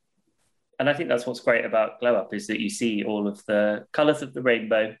possibility. And I think that's what's great about Glow Up, is that you see all of the colours of the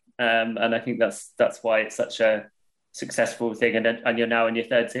rainbow. And I think that's why it's such a successful thing. And you're now in your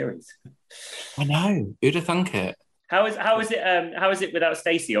 3rd series. I know. Who'd have thunk it? How is it without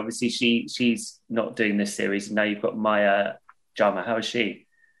Stacey? Obviously, she's not doing this series, and now you've got Maya Jama. How is she?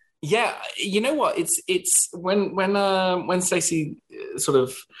 Yeah, you know what? It's when Stacey sort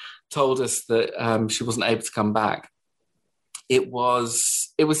of told us that she wasn't able to come back, it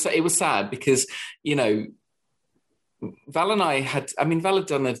was sad, because, you know, Val and Val had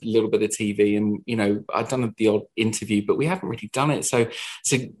done a little bit of TV, and, you know, I'd done the odd interview, but we haven't really done it. So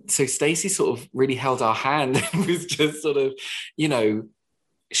Stacey sort of really held our hand and was just sort of, you know,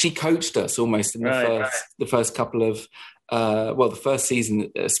 she coached us almost in the first couple of, the first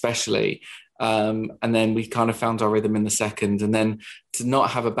season especially. And then we kind of found our rhythm in the second. And then to not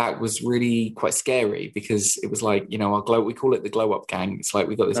have her back was really quite scary, because it was like, you know, we call it the Glow Up gang. It's like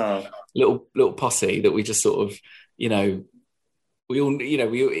we've got this little posse that we just sort of, you know,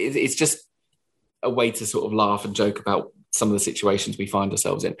 it's just a way to sort of laugh and joke about some of the situations we find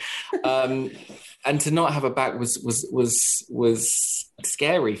ourselves in. And to not have her back was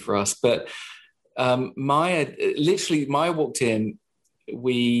scary for us. But Maya walked in.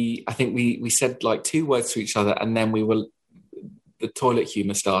 I think we said like 2 words to each other, and then the toilet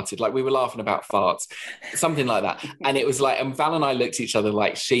humor started. Like, we were laughing about farts, something like that. And it was like, and Val and I looked at each other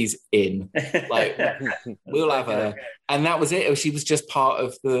like, she's in, like, we'll have her. And that was it. She was just part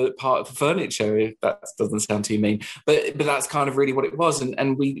of the furniture, if that doesn't sound too mean, but that's kind of really what it was.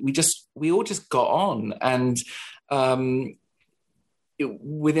 And we all just got on. And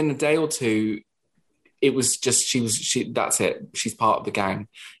within a day or two, it was just that's it. She's part of the gang,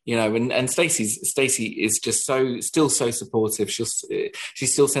 you know. And Stacey is just still so supportive. She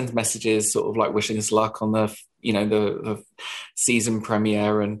still sends messages, sort of like wishing us luck on the season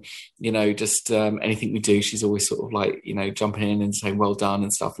premiere, and, you know, just anything we do, she's always sort of like, you know, jumping in and saying well done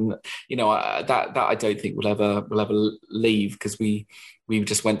and stuff. And, you know, that I don't think will ever leave, because we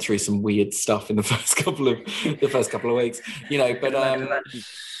just went through some weird stuff in the first couple of weeks, you know.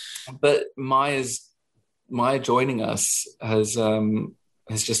 But Maya joining us has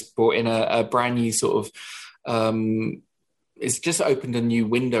just brought in a brand new sort of it's just opened a new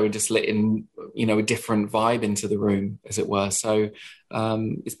window and just let in, you know, a different vibe into the room, as it were. So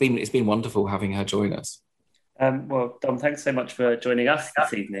it's been wonderful having her join us. Well, Dom, thanks so much for joining us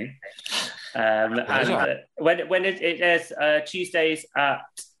this evening. And when it is Tuesdays at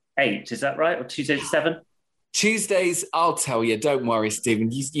 8, is that right? Or Tuesdays at 7? Tuesdays, I'll tell you. Don't worry,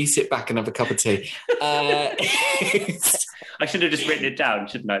 Stephen. You sit back and have a cup of tea. I should have just written it down,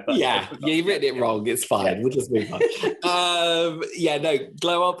 shouldn't I? But you've written it wrong. It's fine. Yeah. We'll just move on.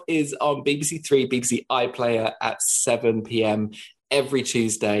 Glow Up is on BBC 3, BBC iPlayer at 7 p.m. every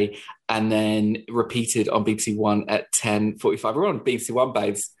Tuesday, and then repeated on BBC One at 10:45. We're on BBC One,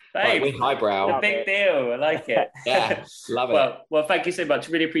 babes. Right, we're highbrow. A big deal. I like it. Yeah, love it. Well, thank you so much.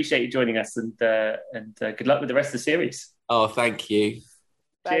 Really appreciate you joining us, and good luck with the rest of the series. Oh, thank you.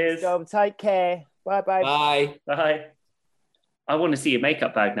 Cheers. Thanks, Dom. Take care. Bye. Bye. I want to see your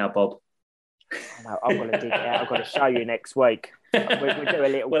makeup bag now, Bob. No, I've got to dig it out. I've got to show you next week. We'll do a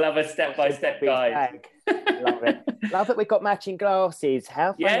little. We'll have a step-by-step guide. Love it. Love that we've got matching glasses.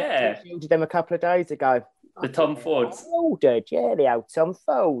 How funny! I shielded them a couple of days ago. The Tom Fords. Ordered, yeah, the old Tom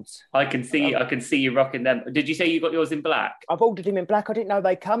Fords. I can see you rocking them. Did you say you got yours in black? I've ordered them in black. I didn't know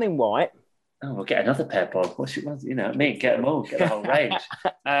they come in white. Oh, we'll get another pair, Bob. You know, get them all, get the whole range.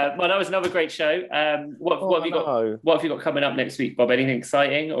 Well, that was another great show. What have you got? What have you got coming up next week, Bob? Anything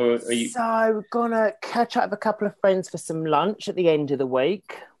exciting, or are you? So we're gonna catch up with a couple of friends for some lunch at the end of the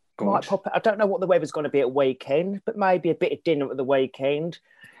week. Might pop. I don't know what the weather's going to be at weekend, but maybe a bit of dinner at the weekend.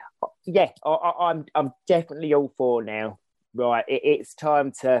 Yeah, I'm definitely all for now. Right, it's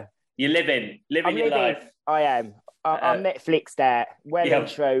time to. You're living your life. I am. I'm Netflixed out. Well and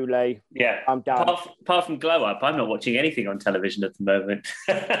truly. Yeah. I'm done. Apart from Glow Up, I'm not watching anything on television at the moment.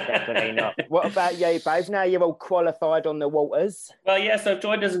 Definitely not. What about you, Babe? Now you're all qualified on the waters. Well, yes, I've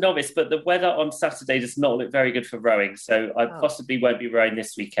joined as a novice, but the weather on Saturday does not look very good for rowing. So I possibly won't be rowing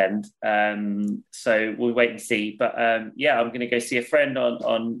this weekend. So we'll wait and see. But I'm going to go see a friend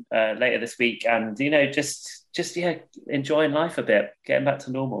on later this week and, just enjoying life a bit, getting back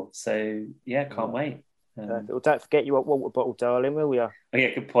to normal. So, can't wait. Well, don't forget your water bottle, darling, will you? Oh,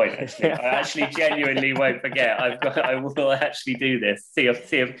 yeah, good point. Actually, I actually genuinely won't forget. I will actually do this. See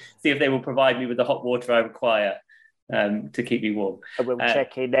if they will provide me with the hot water I require to keep me warm. And we'll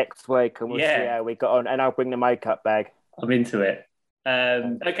check in next week and we'll see how we got on. And I'll bring the makeup bag. I'm into it.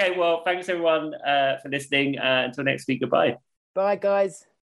 Okay, well, thanks everyone for listening. Until next week, goodbye. Bye, guys.